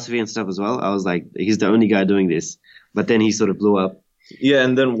philosophy and stuff as well. I was like, he's the only guy doing this. But then he sort of blew up. Yeah,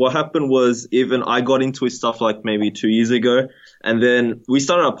 and then what happened was even I got into his stuff like maybe 2 years ago. And then we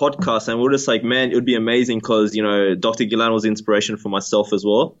started a podcast and we were just like, man, it would be amazing because, you know, Dr. Gilan was inspiration for myself as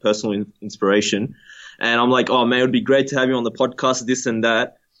well, personal inspiration. And I'm like, oh man, it would be great to have you on the podcast, this and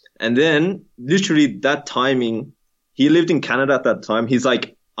that. And then literally that timing, he lived in Canada at that time. He's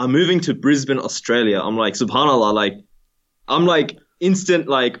like, I'm moving to Brisbane, Australia. I'm like, subhanAllah, like, I'm like instant,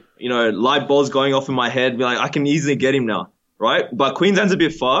 like, you know, light bulbs going off in my head. Be like, I can easily get him now, right? But Queensland's a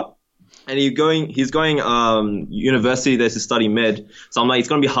bit far. And he's going university there to study med. So I'm like, it's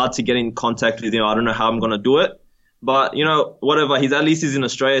going to be hard to get in contact with him. I don't know how I'm going to do it. But, you know, whatever. At least he's in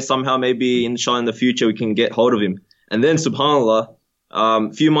Australia. Somehow maybe inshallah in the future we can get hold of him. And then subhanAllah,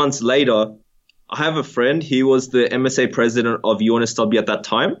 a few months later, I have a friend. He was the MSA president of UNSW at that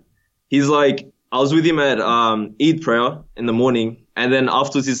time. He's like, I was with him at Eid prayer in the morning. And then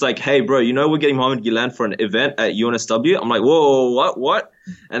afterwards, he's like, hey, bro, you know we're getting Muhammad Gilan for an event at UNSW? I'm like, whoa, what?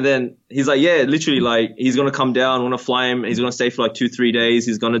 And then he's like, yeah, literally, like, he's going to come down, I want to fly him. He's going to stay for like 2-3 days.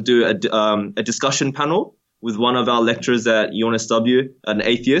 He's going to do a discussion panel with one of our lecturers at UNSW, an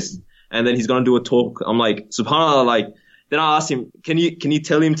atheist. And then he's going to do a talk. I'm like, subhanAllah, like, then I asked him, can you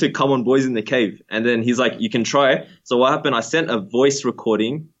tell him to come on Boys in the Cave? And then he's like, you can try. So what happened? I sent a voice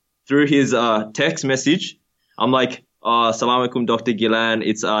recording through his text message. I'm like, Assalamu alaikum, Dr. Gilan.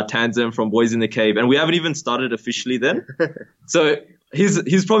 It's Tanzim from Boys in the Cave. And we haven't even started officially then. So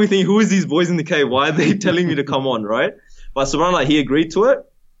he's probably thinking, who is these Boys in the Cave? Why are they telling me to come on, right? But subhanAllah, he agreed to it.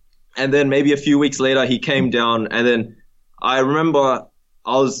 And then maybe a few weeks later, he came down. And then I remember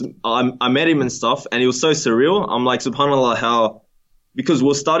I met him and stuff. And it was so surreal. I'm like, subhanAllah, how, because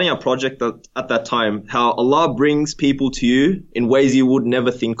we're starting a project at that time, how Allah brings people to you in ways you would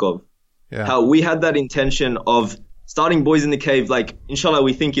never think of. Yeah. How we had that intention of starting Boys in the Cave, like, inshallah,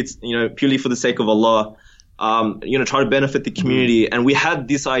 we think it's, you know, purely for the sake of Allah, you know, try to benefit the community. And we had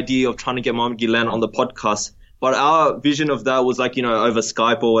this idea of trying to get Muhammad Gilan on the podcast, but our vision of that was like, you know, over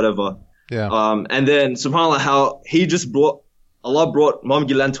Skype or whatever. Yeah. And then subhanAllah, how he just Allah brought Muhammad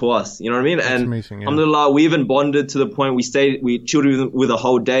Gilan to us, you know what I mean? That's and amazing, yeah. Alhamdulillah, we even bonded to the point we chilled with a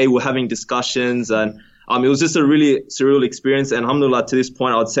whole day. We're having discussions and, it was just a really surreal experience. And alhamdulillah, to this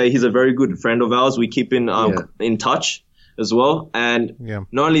point, I would say he's a very good friend of ours. We keep in touch as well. And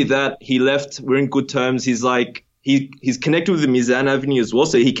not only that, he left, we're in good terms. He's like, he's connected with the Mizan Avenue as well.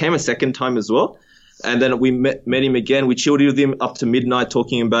 So he came a second time as well. And then we met him again. We chilled with him up to midnight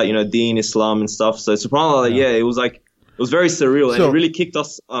talking about, you know, Deen, Islam and stuff. So subhanAllah, it was like, it was very surreal. And it really kicked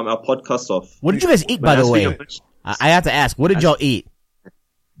us, our podcast off. What did you guys eat, by the way? I have to ask, what did y'all eat?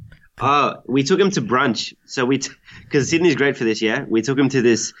 We took him to brunch. So because Sydney's great for this, yeah. We took him to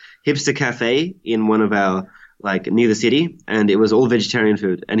this hipster cafe in one of our, like, near the city, and it was all vegetarian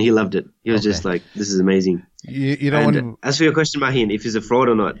food, and he loved it. He was just like, this is amazing. You know, as for your question, Mahin, if he's a fraud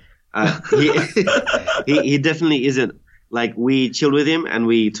or not, he definitely isn't. Like, we chilled with him and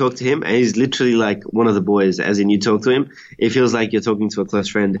we talked to him, and he's literally like one of the boys, as in you talk to him. It feels like you're talking to a close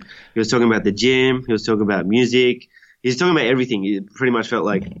friend. He was talking about the gym. He was talking about music. He's talking about everything. It pretty much felt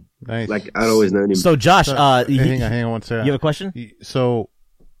like I'd always known him. So Josh, hang on one second. You have a question? So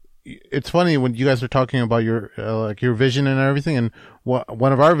it's funny when you guys are talking about your like your vision and everything, and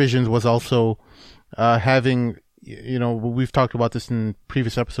one of our visions was also having, you know, we've talked about this in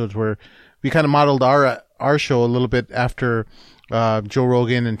previous episodes where we kind of modeled our show a little bit after Joe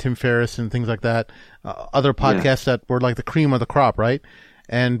Rogan and Tim Ferriss and things like that, other podcasts that were like the cream of the crop, right?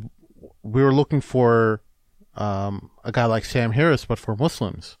 And we were looking for a guy like Sam Harris, but for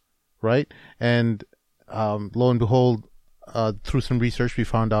Muslims, right? And lo and behold, through some research, we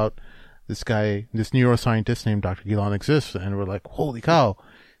found out this neuroscientist named Dr. Gilan exists, and we're like, holy cow,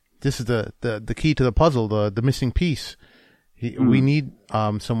 this is the key to the puzzle, the missing piece. We need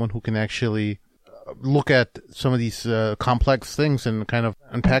someone who can actually look at some of these complex things and kind of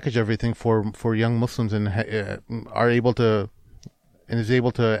unpackage everything for young Muslims, and is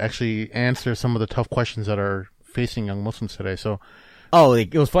able to actually answer some of the tough questions that are facing young Muslims today. So,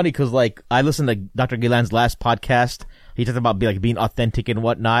 it was funny because like I listened to Dr. Gilan's last podcast. He talked about being authentic and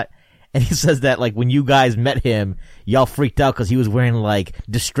whatnot. And he says that, like, when you guys met him, y'all freaked out because he was wearing, like,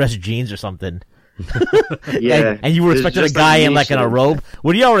 distressed jeans or something. Yeah. And you were expecting a guy in a robe.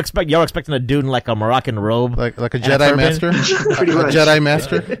 What do y'all expect? Y'all expecting a dude in, like, a Moroccan robe? Like a Jedi master? A Jedi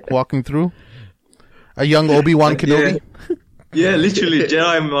master walking through? A young Obi-Wan Kenobi? Yeah, literally,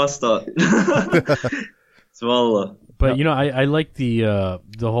 Jedi master. Subhanallah. But, I like the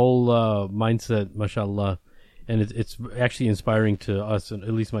whole mindset, mashallah. And it's actually inspiring to us, and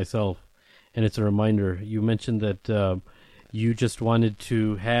at least myself. And it's a reminder. You mentioned that you just wanted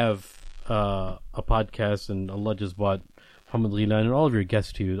to have a podcast, and Allah just brought Muhammad Ghilan and all of your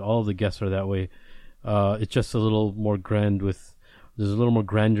guests to you. All of the guests are that way. It's just a little more there's a little more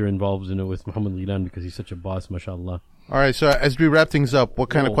grandeur involved in it with Muhammad Ghilan because he's such a boss, mashallah. All right, so as we wrap things up, what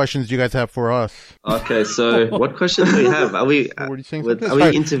kind of questions do you guys have for us? Okay, so what questions do we have? Are we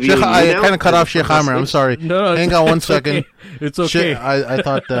interviewing you I now? kind of cut off Sheikh Amr. I'm sorry. No, hang on one second. It's okay. I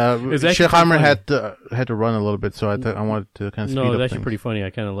thought Sheikh Amr had to run a little bit, so I wanted to kind of speed up No, it's actually things. pretty funny.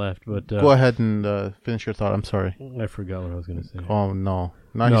 I kind of lauged, but Go ahead and finish your thought. I'm sorry. I forgot what I was going to say. Oh no!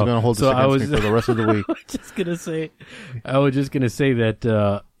 Now he's going to hold this against me for the rest of the week. I was just gonna say that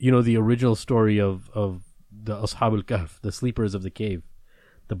the original story of the Ashab al-Kahf, the sleepers of the cave,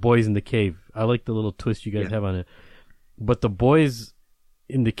 the boys in the cave. I like the little twist you guys have on it. But the boys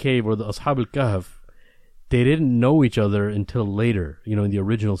in the cave, or the Ashab al-Kahf, they didn't know each other until later, in the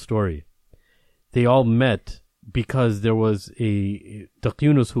original story. They all met because there was Taqi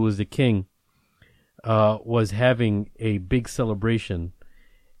Yunus, who was the king, was having a big celebration.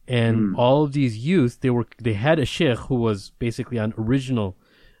 And all of these youth, they had a sheikh who was basically on original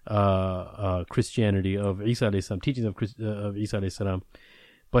Christianity of Isa alayhi salam, teachings of Isa alayhi salam,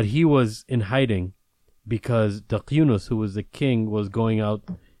 but he was in hiding because Taqi Yunus, who was the king, was going out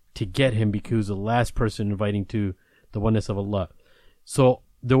to get him because he was the last person inviting to the oneness of Allah. So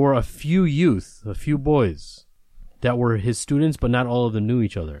there were a few boys that were his students, but not all of them knew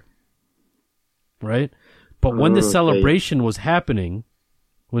each other, right? But when the celebration was happening,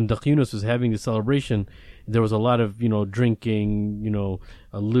 when Taqi Yunus was having the celebration, there was a lot of, drinking,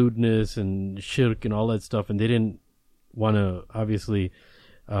 lewdness and shirk and all that stuff, and they didn't want to obviously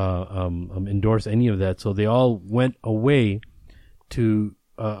endorse any of that. So they all went away to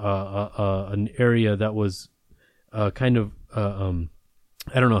an area that was kind of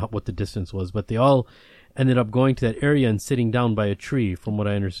I don't know what the distance was, but they all ended up going to that area and sitting down by a tree, from what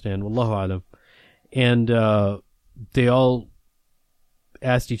I understand. Wallahu alam. And they all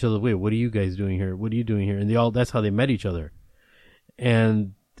asked each other, wait, what are you guys doing here? What are you doing here? And that's how they met each other.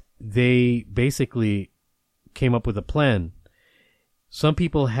 And they basically came up with a plan. Some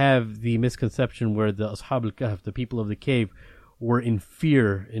people have the misconception where the Ashab al-Kahf, the people of the cave, were in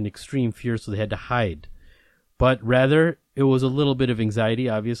fear, in extreme fear, so they had to hide. But rather, it was a little bit of anxiety,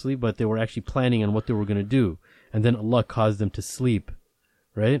 obviously, but they were actually planning on what they were going to do. And then Allah caused them to sleep,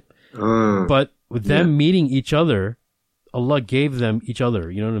 right? But with them meeting each other, Allah gave them each other,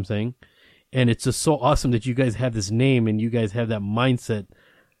 you know what I'm saying? And it's just so awesome that you guys have this name and you guys have that mindset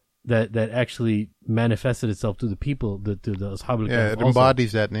that actually manifested itself to the people, to the Ashab al-Kahf. Yeah, it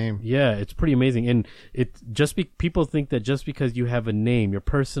embodies that name. Yeah, it's pretty amazing. And people think that just because you have a name, your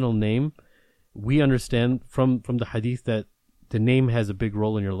personal name, we understand from the hadith that the name has a big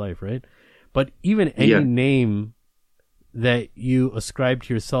role in your life, right? But even any name that you ascribe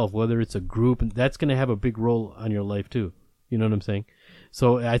to yourself, whether it's a group, that's going to have a big role on your life too. You know what I'm saying?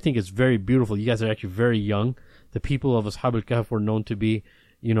 So I think it's very beautiful. You guys are actually very young. The people of Ashab al-Kahf were known to be,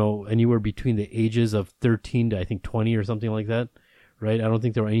 anywhere between the ages of 13 to I think 20 or something like that, right? I don't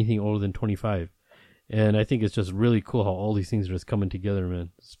think they were anything older than 25. And I think it's just really cool how all these things are just coming together,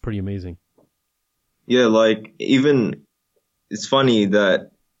 man. It's pretty amazing. Yeah, it's funny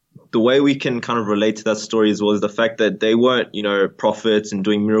that the way we can kind of relate to that story as well is the fact that they weren't, prophets and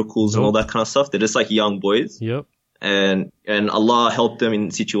doing miracles and all that kind of stuff. They're just like young boys. Yep. And Allah helped them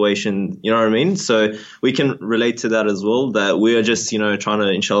in situations, you know what I mean? So we can relate to that as well, that we are just, trying to,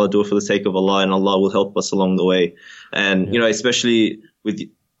 inshallah, do it for the sake of Allah, and Allah will help us along the way. And, especially with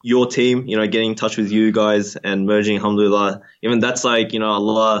your team, getting in touch with you guys and merging, alhamdulillah, even that's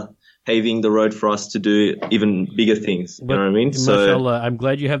Allah paving the road for us to do even bigger things. You know what I mean? Mashallah, I'm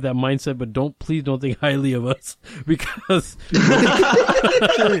glad you have that mindset, but please don't think highly of us because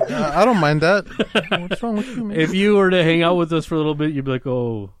I don't mind that. What's wrong with you, man? if you were to hang out with us for a little bit, you'd be like,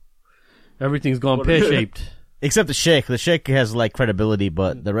 oh, everything's gone pear-shaped. Except the sheikh. The sheikh has like credibility,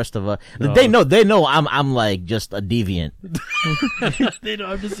 but the rest of they know I'm like just a deviant. They know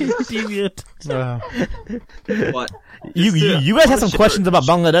I'm just a deviant. But You guys had some questions about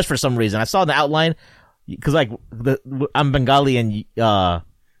Bangladesh for some reason. I saw in the outline because like I'm Bengali and you have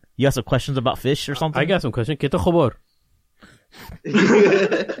some questions about fish or something. I got some questions. Keta khobor.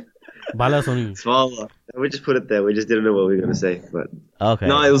 Bala soni. We just put it there. We just didn't know what we were going to say. But okay.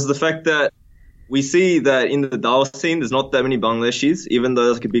 No, it was the fact that we see that in the Dawah scene, there's not that many Bangladeshis, even though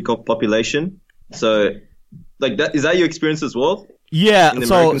there's like a big population. So, like, is that your experience as well? Yeah. In the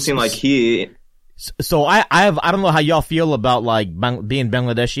American scene, like here. So I don't know how y'all feel about like being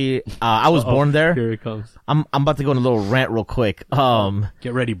Bangladeshi. I was born there. Here it comes. I'm about to go on a little rant real quick.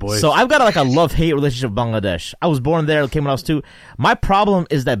 Get ready, boys. So I've got like a love-hate relationship with Bangladesh. I was born there. Came when I was 2. My problem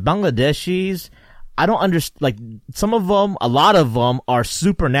is that Bangladeshis, I don't understand, like, some of them, a lot of them are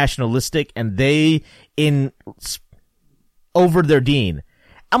super nationalistic and they over their deen.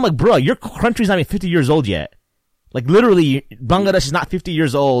 I'm like, bro, your country's not even 50 years old yet. Like, literally, Bangladesh is not 50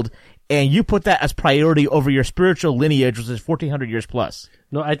 years old, and you put that as priority over your spiritual lineage, which is 1400 years plus.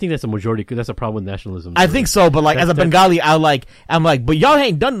 No, I think that's a majority, because that's a problem with nationalism. I think so, but like, as a Bengali, I'm like, but y'all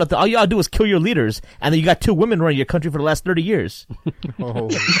ain't done nothing. All y'all do is kill your leaders, and then you got 2 women running your country for the last 30 years. Oh.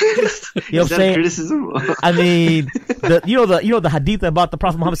 You know what I'm saying? Criticism? I mean, the hadith about the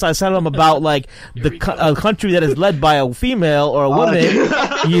Prophet Muhammad sallallahu alaihi wasallam about like a country that is led by a female or a woman,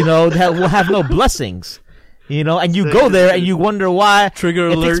 that will have no blessings. And you go there and you wonder why trigger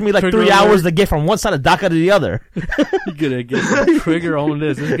it alert, takes me like 3 hours to get from one side of Dhaka to the other. You're gonna get some trigger on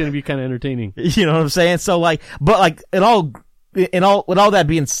this. This is gonna be kind of entertaining. You know what I'm saying? So like, but like, with all that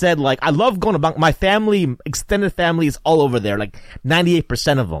being said, like, I love going to my family, extended family is all over there, like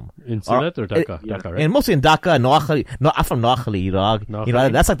 98% of them. In Sylhet or Dhaka? Dhaka, right? And mostly in Dhaka, Noakhali. No, I'm from Noakhali, dog.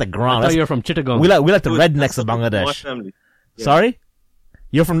 That's like the ground. I thought you were from Chittagong. We like the rednecks of Bangladesh. My family. Yeah. Sorry?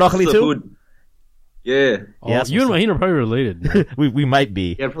 You're from Noakhali too? Food. Yeah. Yeah, you and Maheen are probably related. we might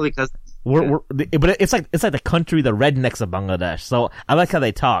be. Yeah, probably cousins. But it's like the country, the rednecks of Bangladesh. So I like how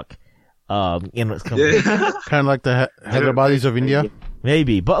they talk. Kind of like the Hyderabadis of India.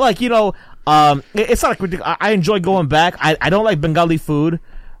 Maybe, but like it's not like I enjoy going back. I don't like Bengali food.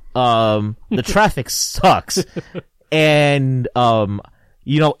 The traffic sucks, and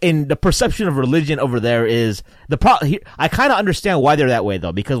in the perception of religion over there is I kind of understand why they're that way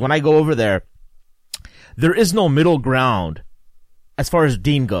though, because when I go over there is no middle ground as far as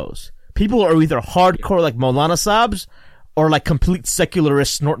deen goes. People are either hardcore like Maulana Sabs or like complete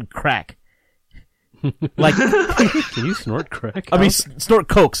secularists snorting crack. Like, can you snort crack? I mean, snort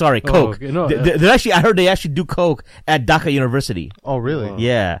coke. Sorry, coke. Okay. No, I heard they actually do coke at Dhaka University. Oh, really?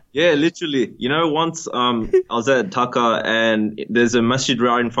 Yeah. Yeah, literally. Once I was at Dhaka and there's a masjid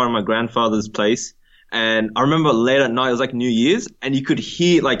right in front of my grandfather's place. And I remember late at night, it was like New Year's, and you could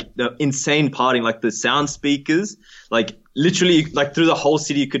hear like the insane partying, like the sound speakers, like literally like through the whole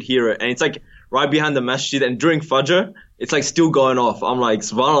city you could hear it. And it's like right behind the masjid, and during Fajr, it's like still going off. I'm like,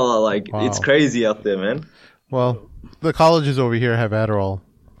 subhanAllah, like It's crazy out there, man. Well, the colleges over here have Adderall,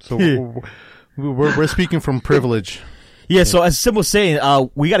 so we're speaking from privilege. Yeah, so as Sim was saying,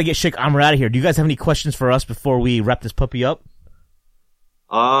 we got to get Sheikh Amr out of here. Do you guys have any questions for us before we wrap this puppy up?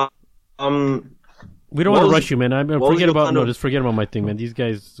 We don't want to rush you, man. Just forget about my thing, man. These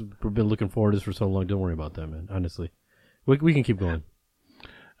guys have been looking forward to this for so long. Don't worry about that, man. Honestly, we can keep going.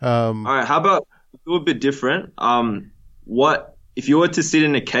 All right. How about do a bit different? What if you were to sit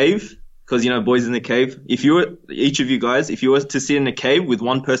in a cave? Because boys in the cave. Each of you guys, if you were to sit in a cave with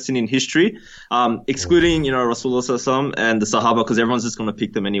one person in history, excluding Rasulullah Sallallahu Alaihi Wasallam and the Sahaba, because everyone's just going to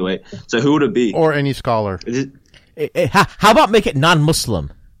pick them anyway. So who would it be? Or any scholar. How about make it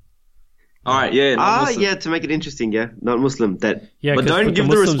non-Muslim? All right, yeah. Yeah, to make it interesting, not Muslim. But don't give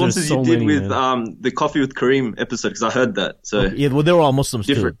the responses you did with the Coffee with Kareem episode, because I heard that. So they were all Muslims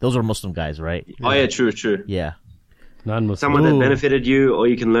too. Those are Muslim guys, right? Oh yeah, true. Yeah, non-Muslim. Someone that benefited you, or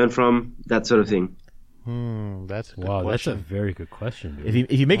you can learn from, that sort of thing. That's a good question. That's a very good question, dude.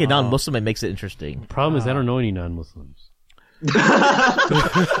 If you make it non-Muslim, it makes it interesting. Problem is, I don't know any non-Muslims.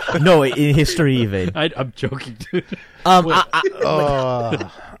 No, in history even. I'm joking, dude.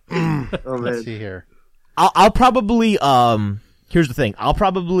 Let's see here. I'll probably here's the thing.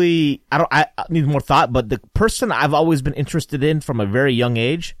 I need more thought, but the person I've always been interested in from a very young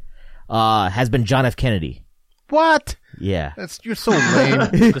age has been John F. Kennedy. What? Yeah. You're so lame.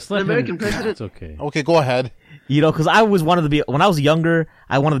 Just let American him. president? It's okay. Okay, go ahead. You know, because when I was younger,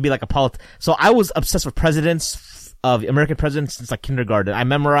 I wanted to be like a So I was obsessed with American presidents since like kindergarten. I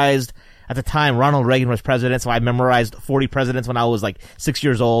memorized, at the time, Ronald Reagan was president, so I memorized 40 presidents when I was like 6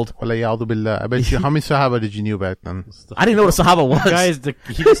 years old. I bet you, how many Sahaba did you knew back then? I didn't know what a Sahaba was. Guys,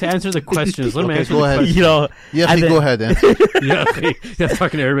 he just answered the questions. Let him answer go the ahead. questions. You know, Go ahead. Answer. Yeah,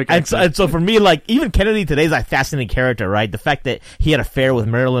 talking Arabic. and so for me, like, even Kennedy today is a fascinating character, right? The fact that he had an affair with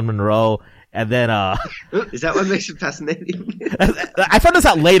Marilyn Monroe, and then, Is that what makes him fascinating? I found this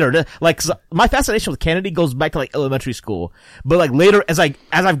out later. Like, my fascination with Kennedy goes back to like elementary school, but like later, as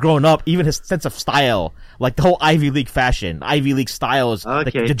I've grown up, even his sense of style, like the whole Ivy League fashion, Ivy League styles,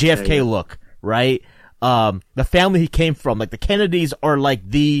 Okay. the JFK look, right? The family he came from, like the Kennedys are like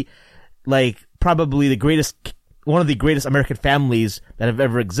probably one of the greatest American families that have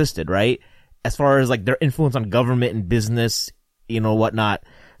ever existed, right? As far as like their influence on government and business, whatnot.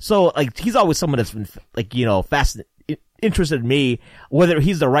 So, like, he's always someone that's been, like, interested in me. Whether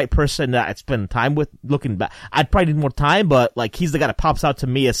he's the right person that I'd spend time with, looking back, I'd probably need more time, but, like, he's the guy that pops out to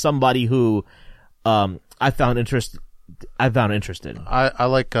me as somebody who, I found interested. I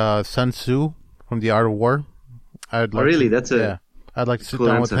like Sun Tzu from The Art of War. Really? That's I'd like to sit cool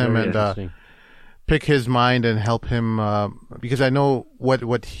down with answer. him Very and pick his mind and help him because I know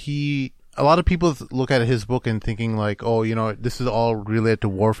what he. A lot of people look at his book and thinking like, oh, this is all related to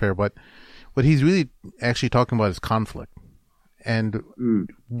warfare, but what he's really actually talking about is conflict. And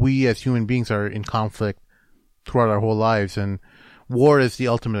we as human beings are in conflict throughout our whole lives, and war is the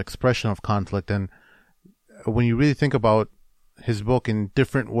ultimate expression of conflict. And when you really think about his book in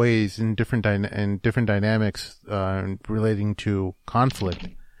different ways, in different dynamics relating to conflict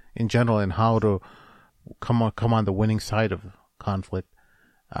in general, and how to come on the winning side of conflict,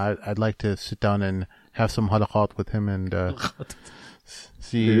 I'd like to sit down and have some halaqat with him and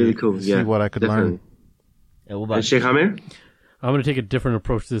see really cool. see what I could learn. Yeah, what And about Sheikh Amir? I'm going to take a different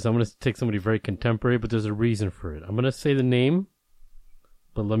approach to this. I'm going to take somebody very contemporary, but there's a reason for it. I'm going to say the name,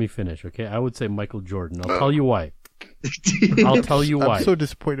 but let me finish, okay? I would say Michael Jordan. I'll tell you why. I'll tell you why. I'm so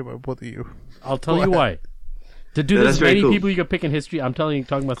disappointed by both of you. I'll tell you why. To do this, many people you could pick in history. I'm talking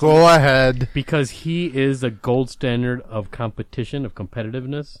about. Go ahead. Because he is the gold standard of competition, of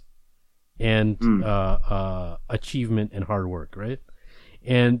competitiveness, and achievement and hard work, right?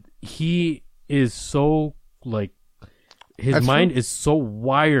 And he is so his mind is so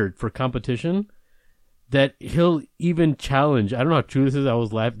wired for competition that he'll even challenge. I don't know how true this is. I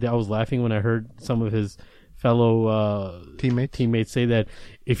was laughing when I heard some of his fellow teammates say that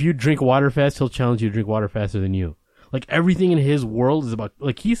if you drink water fast, he'll challenge you to drink water faster than you. Like, everything in his world is about,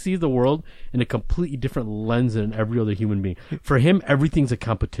 like, he sees the world in a completely different lens than every other human being. For him, everything's a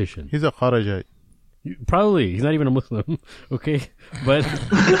competition. He's a Kharajite. Probably. He's not even a Muslim. Okay? But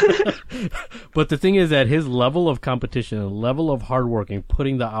but the thing is that his level of competition, level of hard work and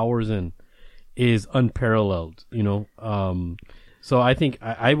putting the hours in is unparalleled, So I think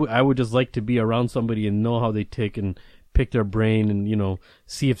I would just like to be around somebody and know how they tick and pick their brain and,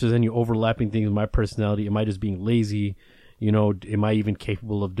 see if there's any overlapping things in my personality. Am I just being lazy? Am I even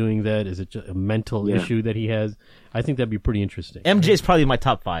capable of doing that? Is it just a mental issue that he has? I think that'd be pretty interesting. MJ's probably my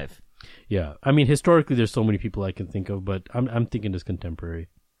top 5. Yeah. I mean, historically, there's so many people I can think of, but I'm thinking just contemporary.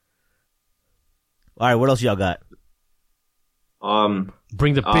 All right, what else y'all got?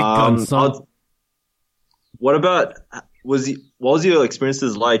 Bring the big guns, son. What about... What was your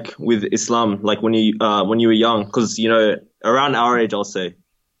experiences like with Islam, like when you were young? Because, around our age, I'll say.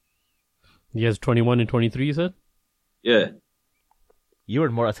 You guys 21 and 23, you said? Yeah. You were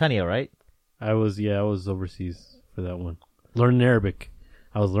in Mauritania, right? I was overseas for that one. Learning Arabic.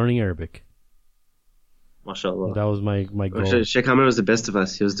 I was learning Arabic. MashaAllah. That was my goal. Sheikh Amir was the best of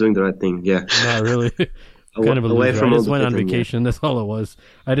us. He was doing the right thing, yeah. Not really. Kind of a away loser. from I all just the went on fitting, vacation. That's all it was.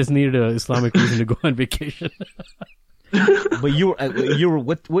 I just needed an Islamic reason to go on vacation. But you were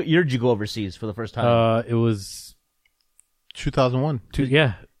what year did you go overseas for the first time? It was 2001.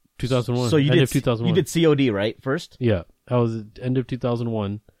 2001. So you end did of 2001. You did COD, right? First. Yeah, I was end of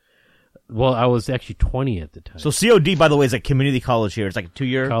 2001. Well, I was actually 20 at the time. So COD, by the way, is a community college here. It's like a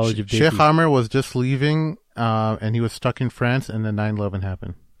 2-year College of Sheikh Dafy. Amir was just leaving, and he was stuck in France, and then 9/11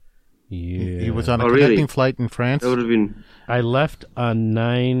 happened. Yeah, He was on a really? connecting flight in France. That would have been... I left on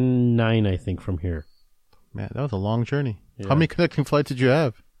 9/9, I think, from here. Man, that was a long journey. Yeah. How many connecting flights did you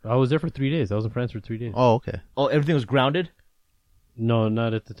have? I was there for 3 days. I was in France for 3 days. Oh, okay. Oh, everything was grounded? No,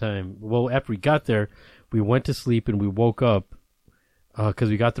 not at the time. Well, after we got there, we went to sleep and we woke up because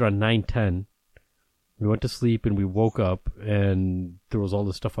we got there on 9/10. We went to sleep and we woke up and there was all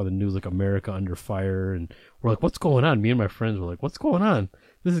this stuff on the news like America under fire, and we're like, what's going on? Me and my friends were like, what's going on?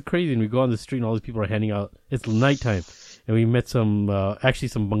 This is crazy. And we go on the street and all these people are handing out, it's nighttime, and we met some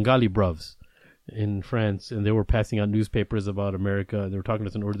Bengali bruvs in France, and they were passing out newspapers about America, and they were talking to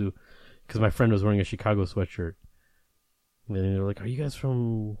us in Urdu because my friend was wearing a Chicago sweatshirt. And they were like, are you guys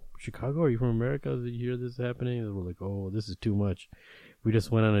from Chicago? Are you from America? Did you hear this happening? And we're like, oh, this is too much. We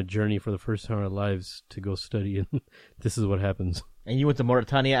just went on a journey for the first time in our lives to go study, and this is what happens. And you went to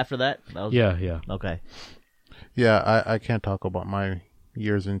Mauritania after that? Yeah. Okay. Yeah, I can't talk about my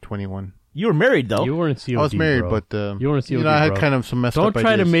years in 21. You were married, though. You weren't COD, I was married, bro. but you weren't COD, I had bro. kind of some messed Don't up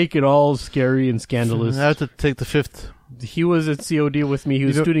try ideas. to make it all scary and scandalous. I have to take the fifth. He was at COD with me. He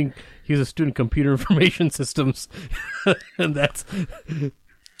was a student computer information systems, and that's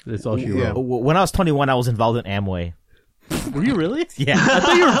all she wrote. When I was 21, I was involved in Amway. Were you really? Yeah. I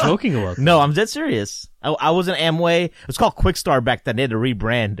thought you were joking about that. No, I'm dead serious. I was in Amway. It was called Quickstar back then. They had to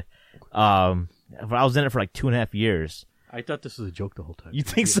rebrand. I was in it for like 2.5 years. I thought this was a joke the whole time. You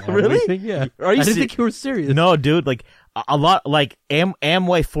think so? Really? Yeah. Are you I didn't think you were serious. No, dude. Like a lot. Like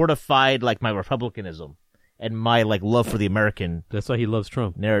Amway fortified like my republicanism and my like love for the American. That's why he loves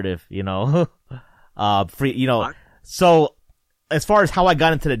Trump. Narrative. You know, free. You know. So as far as how I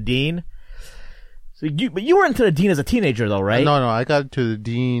got into the dean. But you were into the dean as a teenager, though, right? No, I got into the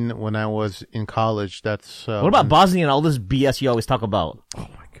dean when I was in college. That's what about Bosnia and all this BS you always talk about? Oh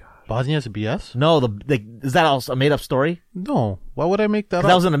my god, Bosnia's a BS? No, is that also a made up story? No, why would I make that up?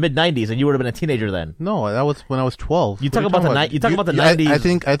 That was in the mid '90s, and you would have been a teenager then. No, that was when I was 12. You talk about the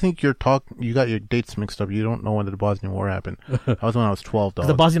 '90s. I think you got your dates mixed up. You don't know when the Bosnian War happened. That was when I was 12, though.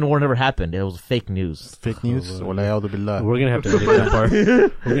 The Bosnian War never happened. It was fake news. Fake news? Wala'yadu we're gonna have to edit that part. We're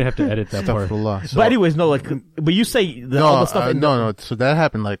gonna have to edit that part. So, but anyways, no, like, but you say all the stuff. No. So that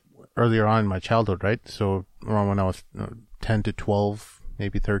happened like earlier on in my childhood, right? So around when I was 10 to 12,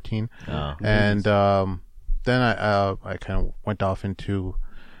 maybe 13, and then I kind of went off into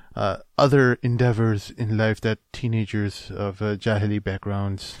other endeavors in life that teenagers of Jahili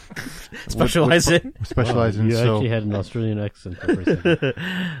backgrounds specialize in. You actually had an Australian accent for a second.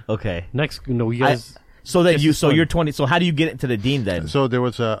 Okay. Next, you guys. You're 20. So how do you get into the dean then? So there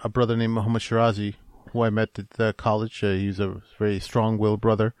was a brother named Muhammad Shirazi who I met at the college. He's a very strong-willed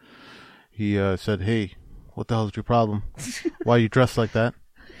brother. He said, "Hey, what the hell is your problem? Why are you dressed like that?"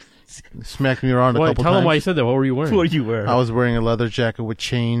 Smacked me around a couple times. Tell him why you said that. What were you wearing? What were you wearing? I was wearing a leather jacket with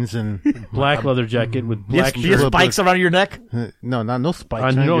chains and black leather jacket with black you have spikes around your neck. No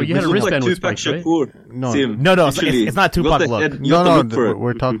spikes. No, you had a wristband with Tupac spikes, right? Shakur. No, it's not Tupac look. No,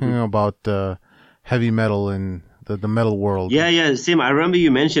 we're talking about heavy metal in the metal world. Yeah, Sim, I remember you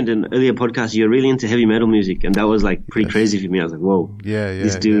mentioned in an earlier podcast you're really into heavy metal music, and that was like pretty crazy for me. I was like, whoa. Yeah.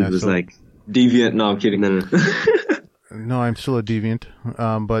 This dude was like deviant. No, I'm kidding. No. No, I'm still a deviant.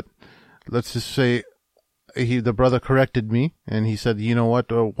 But let's just say the brother corrected me, and he said, "You know what?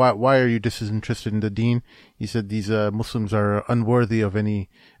 Why are you disinterested in the deen?" He said, "These Muslims are unworthy of any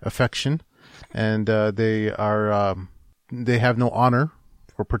affection, and they have no honor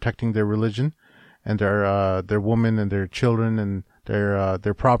for protecting their religion and their women and their children and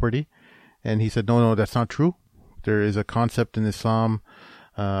their property." And he said, "No, that's not true. There is a concept in Islam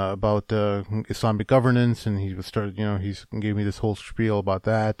about Islamic governance," and he gave me this whole spiel about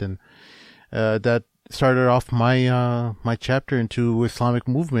that, and that started off my chapter into Islamic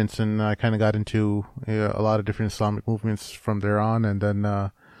movements, and I kind of got into a lot of different Islamic movements from there on, and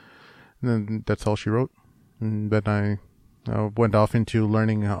then that's all she wrote. And then I went off into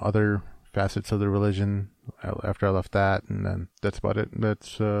learning other facets of the religion after I left that, and then that's about it.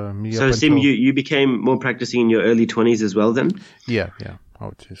 That's me. So, Sim, you became more practicing in your early 20s as well, then? Yeah, I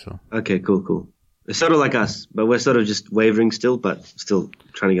would say so. Okay, cool. It's sort of like us, but we're sort of just wavering still, but still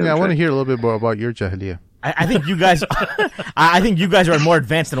trying to get. Yeah, I want to hear a little bit more about your Jahiliyyah. I think you guys, I think you guys are more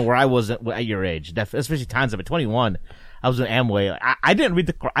advanced than where I was at your age, especially Tanzim. At 21, I was in Amway. I didn't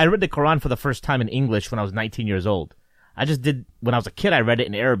read I read the Quran for the first time in English when I was 19 years old. I just did, when I was a kid, I read it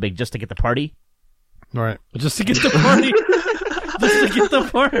in Arabic just to get the party. All right. Just to get the party. Just to get the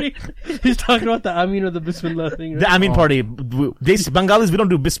party. He's talking about the Amin or the Bismillah thing. Right? The Amin party. Bengalis, we don't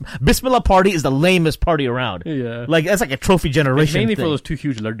do Bismillah party is the lamest party around. Yeah. Like, that's like a trophy generation it's mainly thing. for those two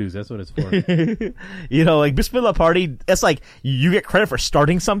huge lardus. That's what it's for. You know, like Bismillah party, that's like, you get credit for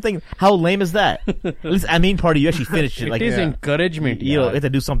starting something. How lame is that? At least Amin party, you actually finish it. Like, it is encouragement. You know, you have to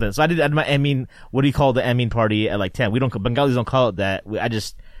do something. So I did my Amin, what do you call the Amin party at like 10? Bengalis don't call it that.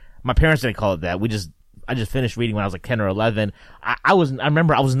 My parents didn't call it that. I just finished reading when I was like 10 or 11. I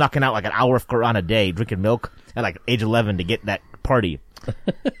remember I was knocking out like an hour of Quran a day, drinking milk at like age 11 to get that party.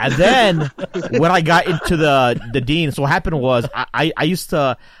 And then when I got into the dean, so what happened was I used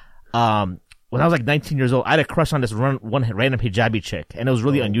to, when I was like 19 years old, I had a crush on this one random hijabi chick, and it was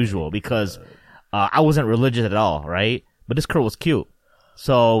really unusual because I wasn't religious at all, right? But this girl was cute.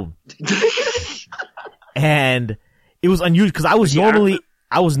 So, and it was unusual because I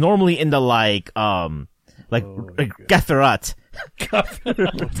was normally into like Katharat.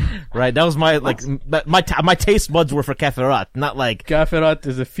 Right, that was my my taste buds were for Katharat, not like Katharat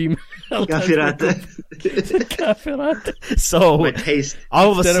is a female. Katharat. So my taste.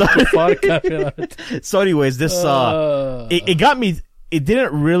 All of a sudden, so anyways, this it got me. It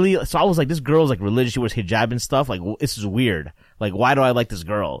didn't really. So I was like, this girl's like religious. She wears hijab and stuff. Like, this is weird. Like, why do I like this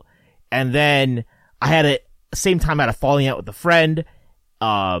girl? And then I had same time I had a falling out with a friend.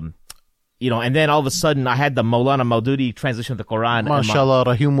 You know, and then all of a sudden I had the Maulana Maududi translation of the Quran. MashaAllah,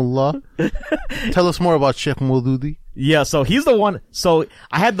 Rahimullah. Tell us more about Sheikh Maududi. Yeah, so he's the one. So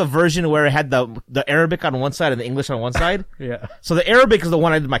I had the version where it had the Arabic on one side and the English on one side. Yeah. So the Arabic is the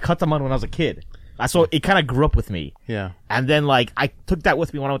one I did my khatam on when I was a kid. So it kind of grew up with me. Yeah. And then like I took that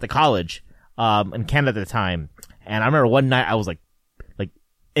with me when I went to college, in Canada at the time. And I remember one night I was like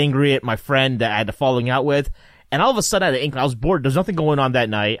angry at my friend that I had the falling out with. And all of a sudden, I was bored. There's nothing going on that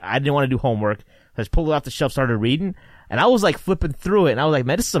night. I didn't want to do homework. I just pulled it off the shelf, started reading, and I was like flipping through it, and I was like,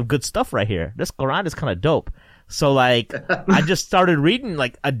 man, this is some good stuff right here. This Quran is kind of dope. So like, I just started reading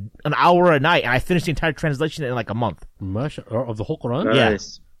like an hour a night, and I finished the entire translation in like a month. Of the whole Quran?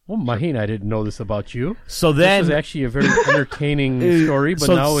 Nice. Yeah. Well, Maheen, I didn't know this about you. So then, this is actually a very entertaining story, but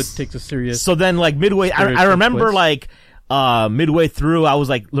now it takes a serious. So then, like midway, I remember twist. Like. Midway through, I was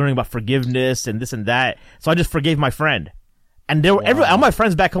like learning about forgiveness and this and that. So I just forgave my friend. And there were all my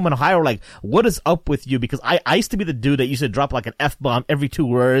friends back home in Ohio were like, what is up with you? Because I used to be the dude that used to drop like an F-bomb every 2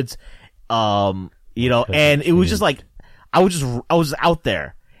 words. You know, and it was just like, I was out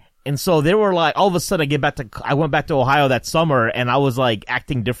there. And so they were like, all of a sudden I went back to Ohio that summer and I was like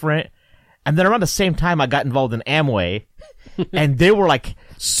acting different. And then around the same time I got involved in Amway and they were like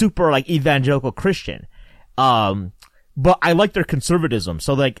super like evangelical Christian. But I like their conservatism.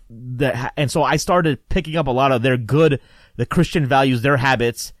 So like and so I started picking up a lot of the Christian values, their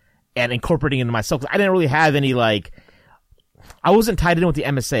habits, and incorporating into myself. I didn't really have any like, I wasn't tied in with the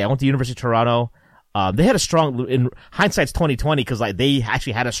MSA. I went to University of Toronto. They had a strong, in hindsight's 2020, because like they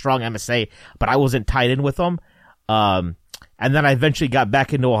actually had a strong MSA, but I wasn't tied in with them. And then I eventually got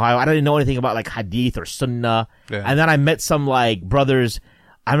back into Ohio. I didn't know anything about like Hadith or Sunnah. Yeah. And then I met some like brothers.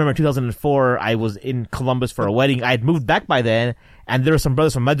 I remember in 2004, I was in Columbus for a wedding. I had moved back by then, and there were some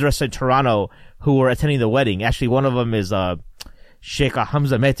brothers from Madrasa in Toronto who were attending the wedding. Actually, one of them is Sheikh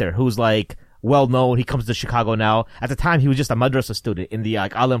Hamza Meter, who's like well known. He comes to Chicago now. At the time, he was just a madrasa student in the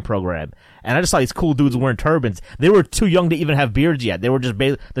like Alim program. And I just saw these cool dudes wearing turbans. They were too young to even have beards yet. They were just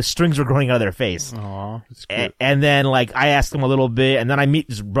the strings were growing out of their face. Aww, that's cute. And then like I asked them a little bit, and then I meet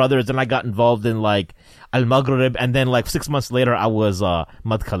these brothers, and I got involved in like Al Maghrib, and then like 6 months later I was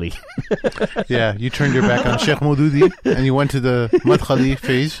Madkhali. Yeah, you turned your back on Sheikh Maududi and you went to the Madkhali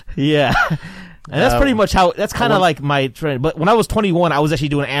phase. Yeah. And that's pretty much that's kind of like my trend. But when I was 21, I was actually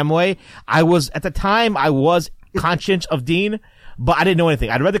doing Amway. At the time, I was conscious of Deen, but I didn't know anything.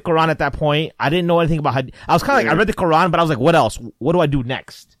 I'd read the Quran at that point. I didn't know anything about Hadith. I was kind of like, I read the Quran, but I was like, what else? What do I do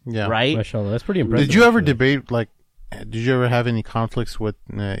next? Yeah. Right? Mashallah, that's pretty impressive. Did you ever debate, like, did you ever have any conflicts with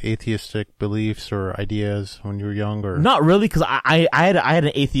atheistic beliefs or ideas when you were young? Or not really, because I had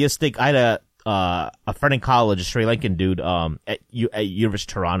an atheistic, I had a friend in college, a Sri Lankan dude, at University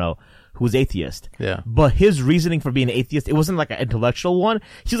of Toronto, who was atheist. Yeah. But his reasoning for being an atheist, it wasn't like an intellectual one.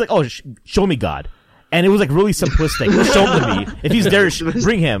 He's like, oh, show me God. And it was like really simplistic. Show him to me. If he's there,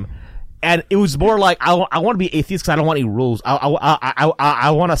 bring him. And it was more like, I want to be atheist because I don't want any rules.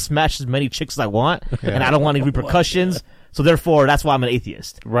 I want to smash as many chicks as I want, and I don't want any repercussions. So therefore, that's why I'm an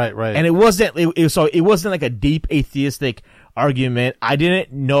atheist. Right. And it wasn't like a deep atheistic argument. I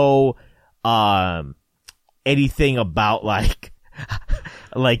didn't know, anything about like,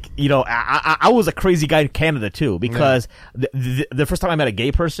 you know, I was a crazy guy in Canada too, because the first time I met a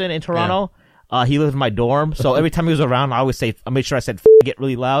gay person in Toronto, he lived in my dorm. So every time he was around, I made sure I said "get"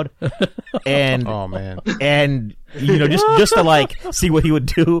 really loud. And oh man, and you know, just to like see what he would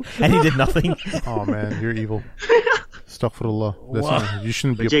do, and he did nothing. Oh man, you're evil. Astaghfirullah. Wow. You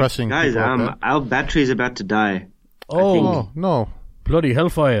shouldn't be oppressing guys. people like that. Our battery's about to die. Oh no! Bloody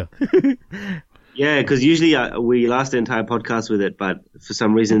hellfire! Yeah, because usually we last the entire podcast with it, but for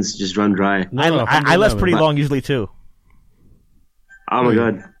some reason it's just run dry. I last pretty long usually too. Oh my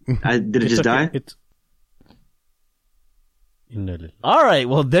god. Did it just die? All right,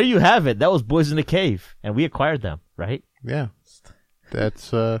 well there you have it. That was Boys in the Cave, and we acquired them, right? Yeah.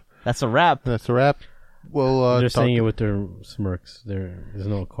 That's a wrap. That's a wrap. Well, they're saying it with their smirks. There's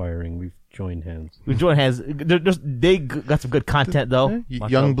no acquiring. We've joined hands. They got some good content though.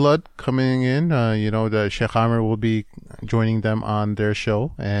 Young blood coming in. The Sheikh Amr will be joining them on their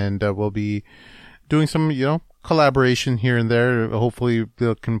show, and we'll be doing some, collaboration here and there. Hopefully,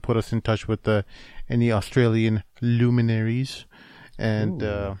 they can put us in touch with any Australian luminaries. And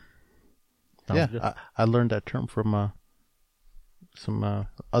I learned that term from some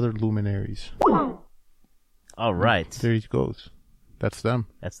other luminaries. All right. There he goes. That's them.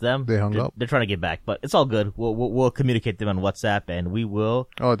 They hung up. They're trying to get back, but it's all good. We'll communicate them on WhatsApp, and we will.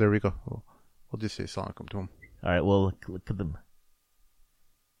 Oh, there we go. We'll just say salam alaikum to them. All right, we'll look at them.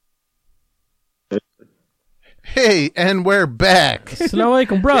 Hey, and we're back. Assalamu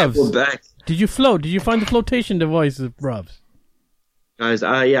alaikum, bruvs. We're back. Did you float? Did you find the flotation devices, bruvs? Guys,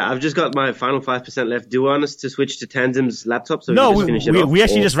 I've just got my final 5% left. Do you want us to switch to Tanzim's laptop so no, we can just finish it off? We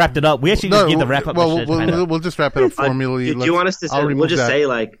actually just wrapped it up. We actually just gave the wrap up. Well, we'll just wrap it up formally. Do you want us to say, we'll just say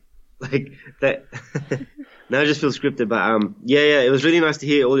like that. Now I just feel scripted, but yeah, it was really nice to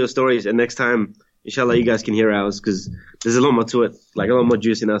hear all your stories, and next time, inshallah, you guys can hear ours, because there's a lot more to it, like a lot more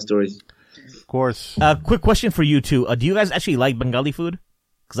juice in our stories. Of course. Quick question for you two. Do you guys actually like Bengali food?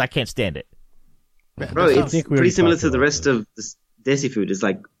 Because I can't stand it. Bro, it's pretty similar to the rest of the Desi food. It's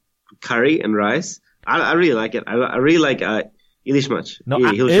like curry and rice. I really like it. I really like Ilish much. No,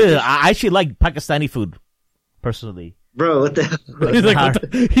 I actually like Pakistani food, personally. Bro, what the hell? He's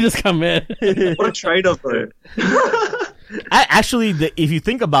like, he just got mad. What a trade-off, bro. Actually, if you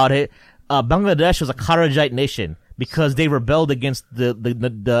think about it, Bangladesh was a Kharajite nation because they rebelled against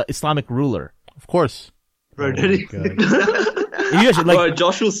the Islamic ruler. Of course. Bro, did he? Bro,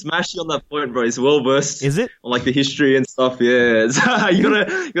 Josh will smash you on that point, bro. He's well versed. Is it? On like the history and stuff, yeah. you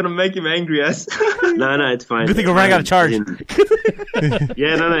gotta make him angry, ass. No, it's fine. Good thing we're running out of charge.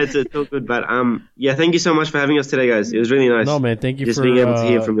 Yeah, no, it's all good. But yeah, thank you so much for having us today, guys. It was really nice. No, man, thank you just for being able to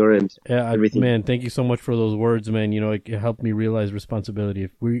hear from your end. Yeah, everything. Man, thank you so much for those words, man. It helped me realize responsibility.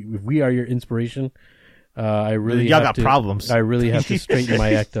 If we are your inspiration, I really y'all got problems. I really have to straighten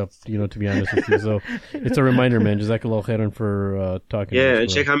my act up, to be honest with you. So it's a reminder, man. Jazakallah khairan for talking. Yeah, and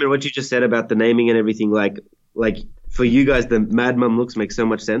Sheikh Hamid, what you just said about the naming and everything, like for you guys, the Mad Mum looks make so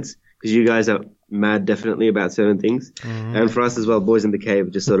much sense because you guys are mad definitely about certain things, and for us as well, boys in the cave,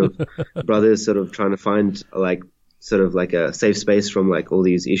 just sort of brothers, sort of trying to find sort of like a safe space from like all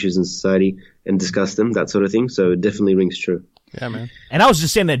these issues in society and discuss them, that sort of thing. So it definitely rings true. Yeah, man. And I was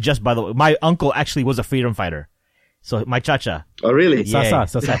just saying that just by the way, my uncle actually was a freedom fighter. So my chacha. Oh, really? Yeah.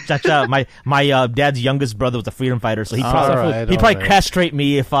 Chacha, my dad's youngest brother was a freedom fighter, so he'd probably castrate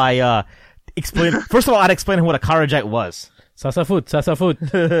me if I explain. First of all, I'd explain him what a Kharajite was.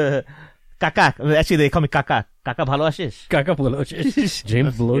 Sasafut. Kaka. Actually, they call me Kaka. Kaka bhalo ashish. Kaka bhalo ashish.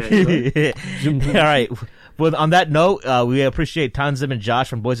 James Baloch. All right. Well, on that note, we appreciate Tanzim and Josh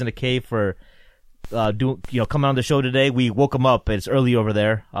from Boys in the Cave for coming on the show today. We woke them up. It's early over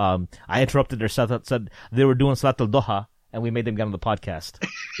there. I interrupted their salat, said they were doing Salat al-Duha, and we made them get on the podcast.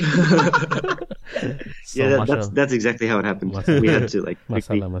 That's exactly how it happened. We had to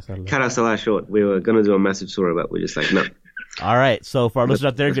cut our salah short. We were going to do a massive surah, but we're just like, no. All right. So for our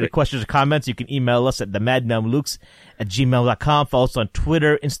listeners out there, if you have questions or comments, you can email us at themadnamlukes@gmail.com. Follow us on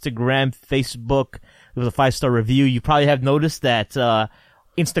Twitter, Instagram, Facebook. Leave a 5-star review. You probably have noticed that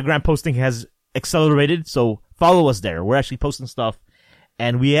Instagram posting has accelerated, so follow us there. We're actually posting stuff,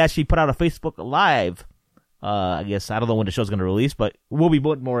 and we actually put out a Facebook Live. I guess I don't know when the show's going to release, but we'll be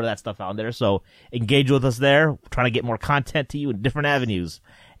putting more of that stuff out there. So engage with us there. We're trying to get more content to you in different avenues,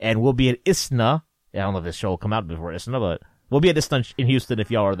 and we'll be at ISNA. I don't know if this show will come out before ISNA, but we'll be at ISNA in Houston if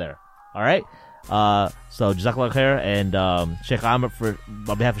y'all are there. All right. So Jazakallah khair, and Sheikh Amr,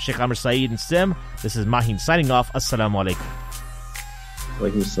 on behalf of Sheikh Amr, Saeed, and Sim, this is Mahin signing off. Assalamu alaikum. Wa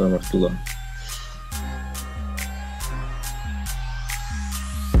alaikum assalam wa rahmatullah.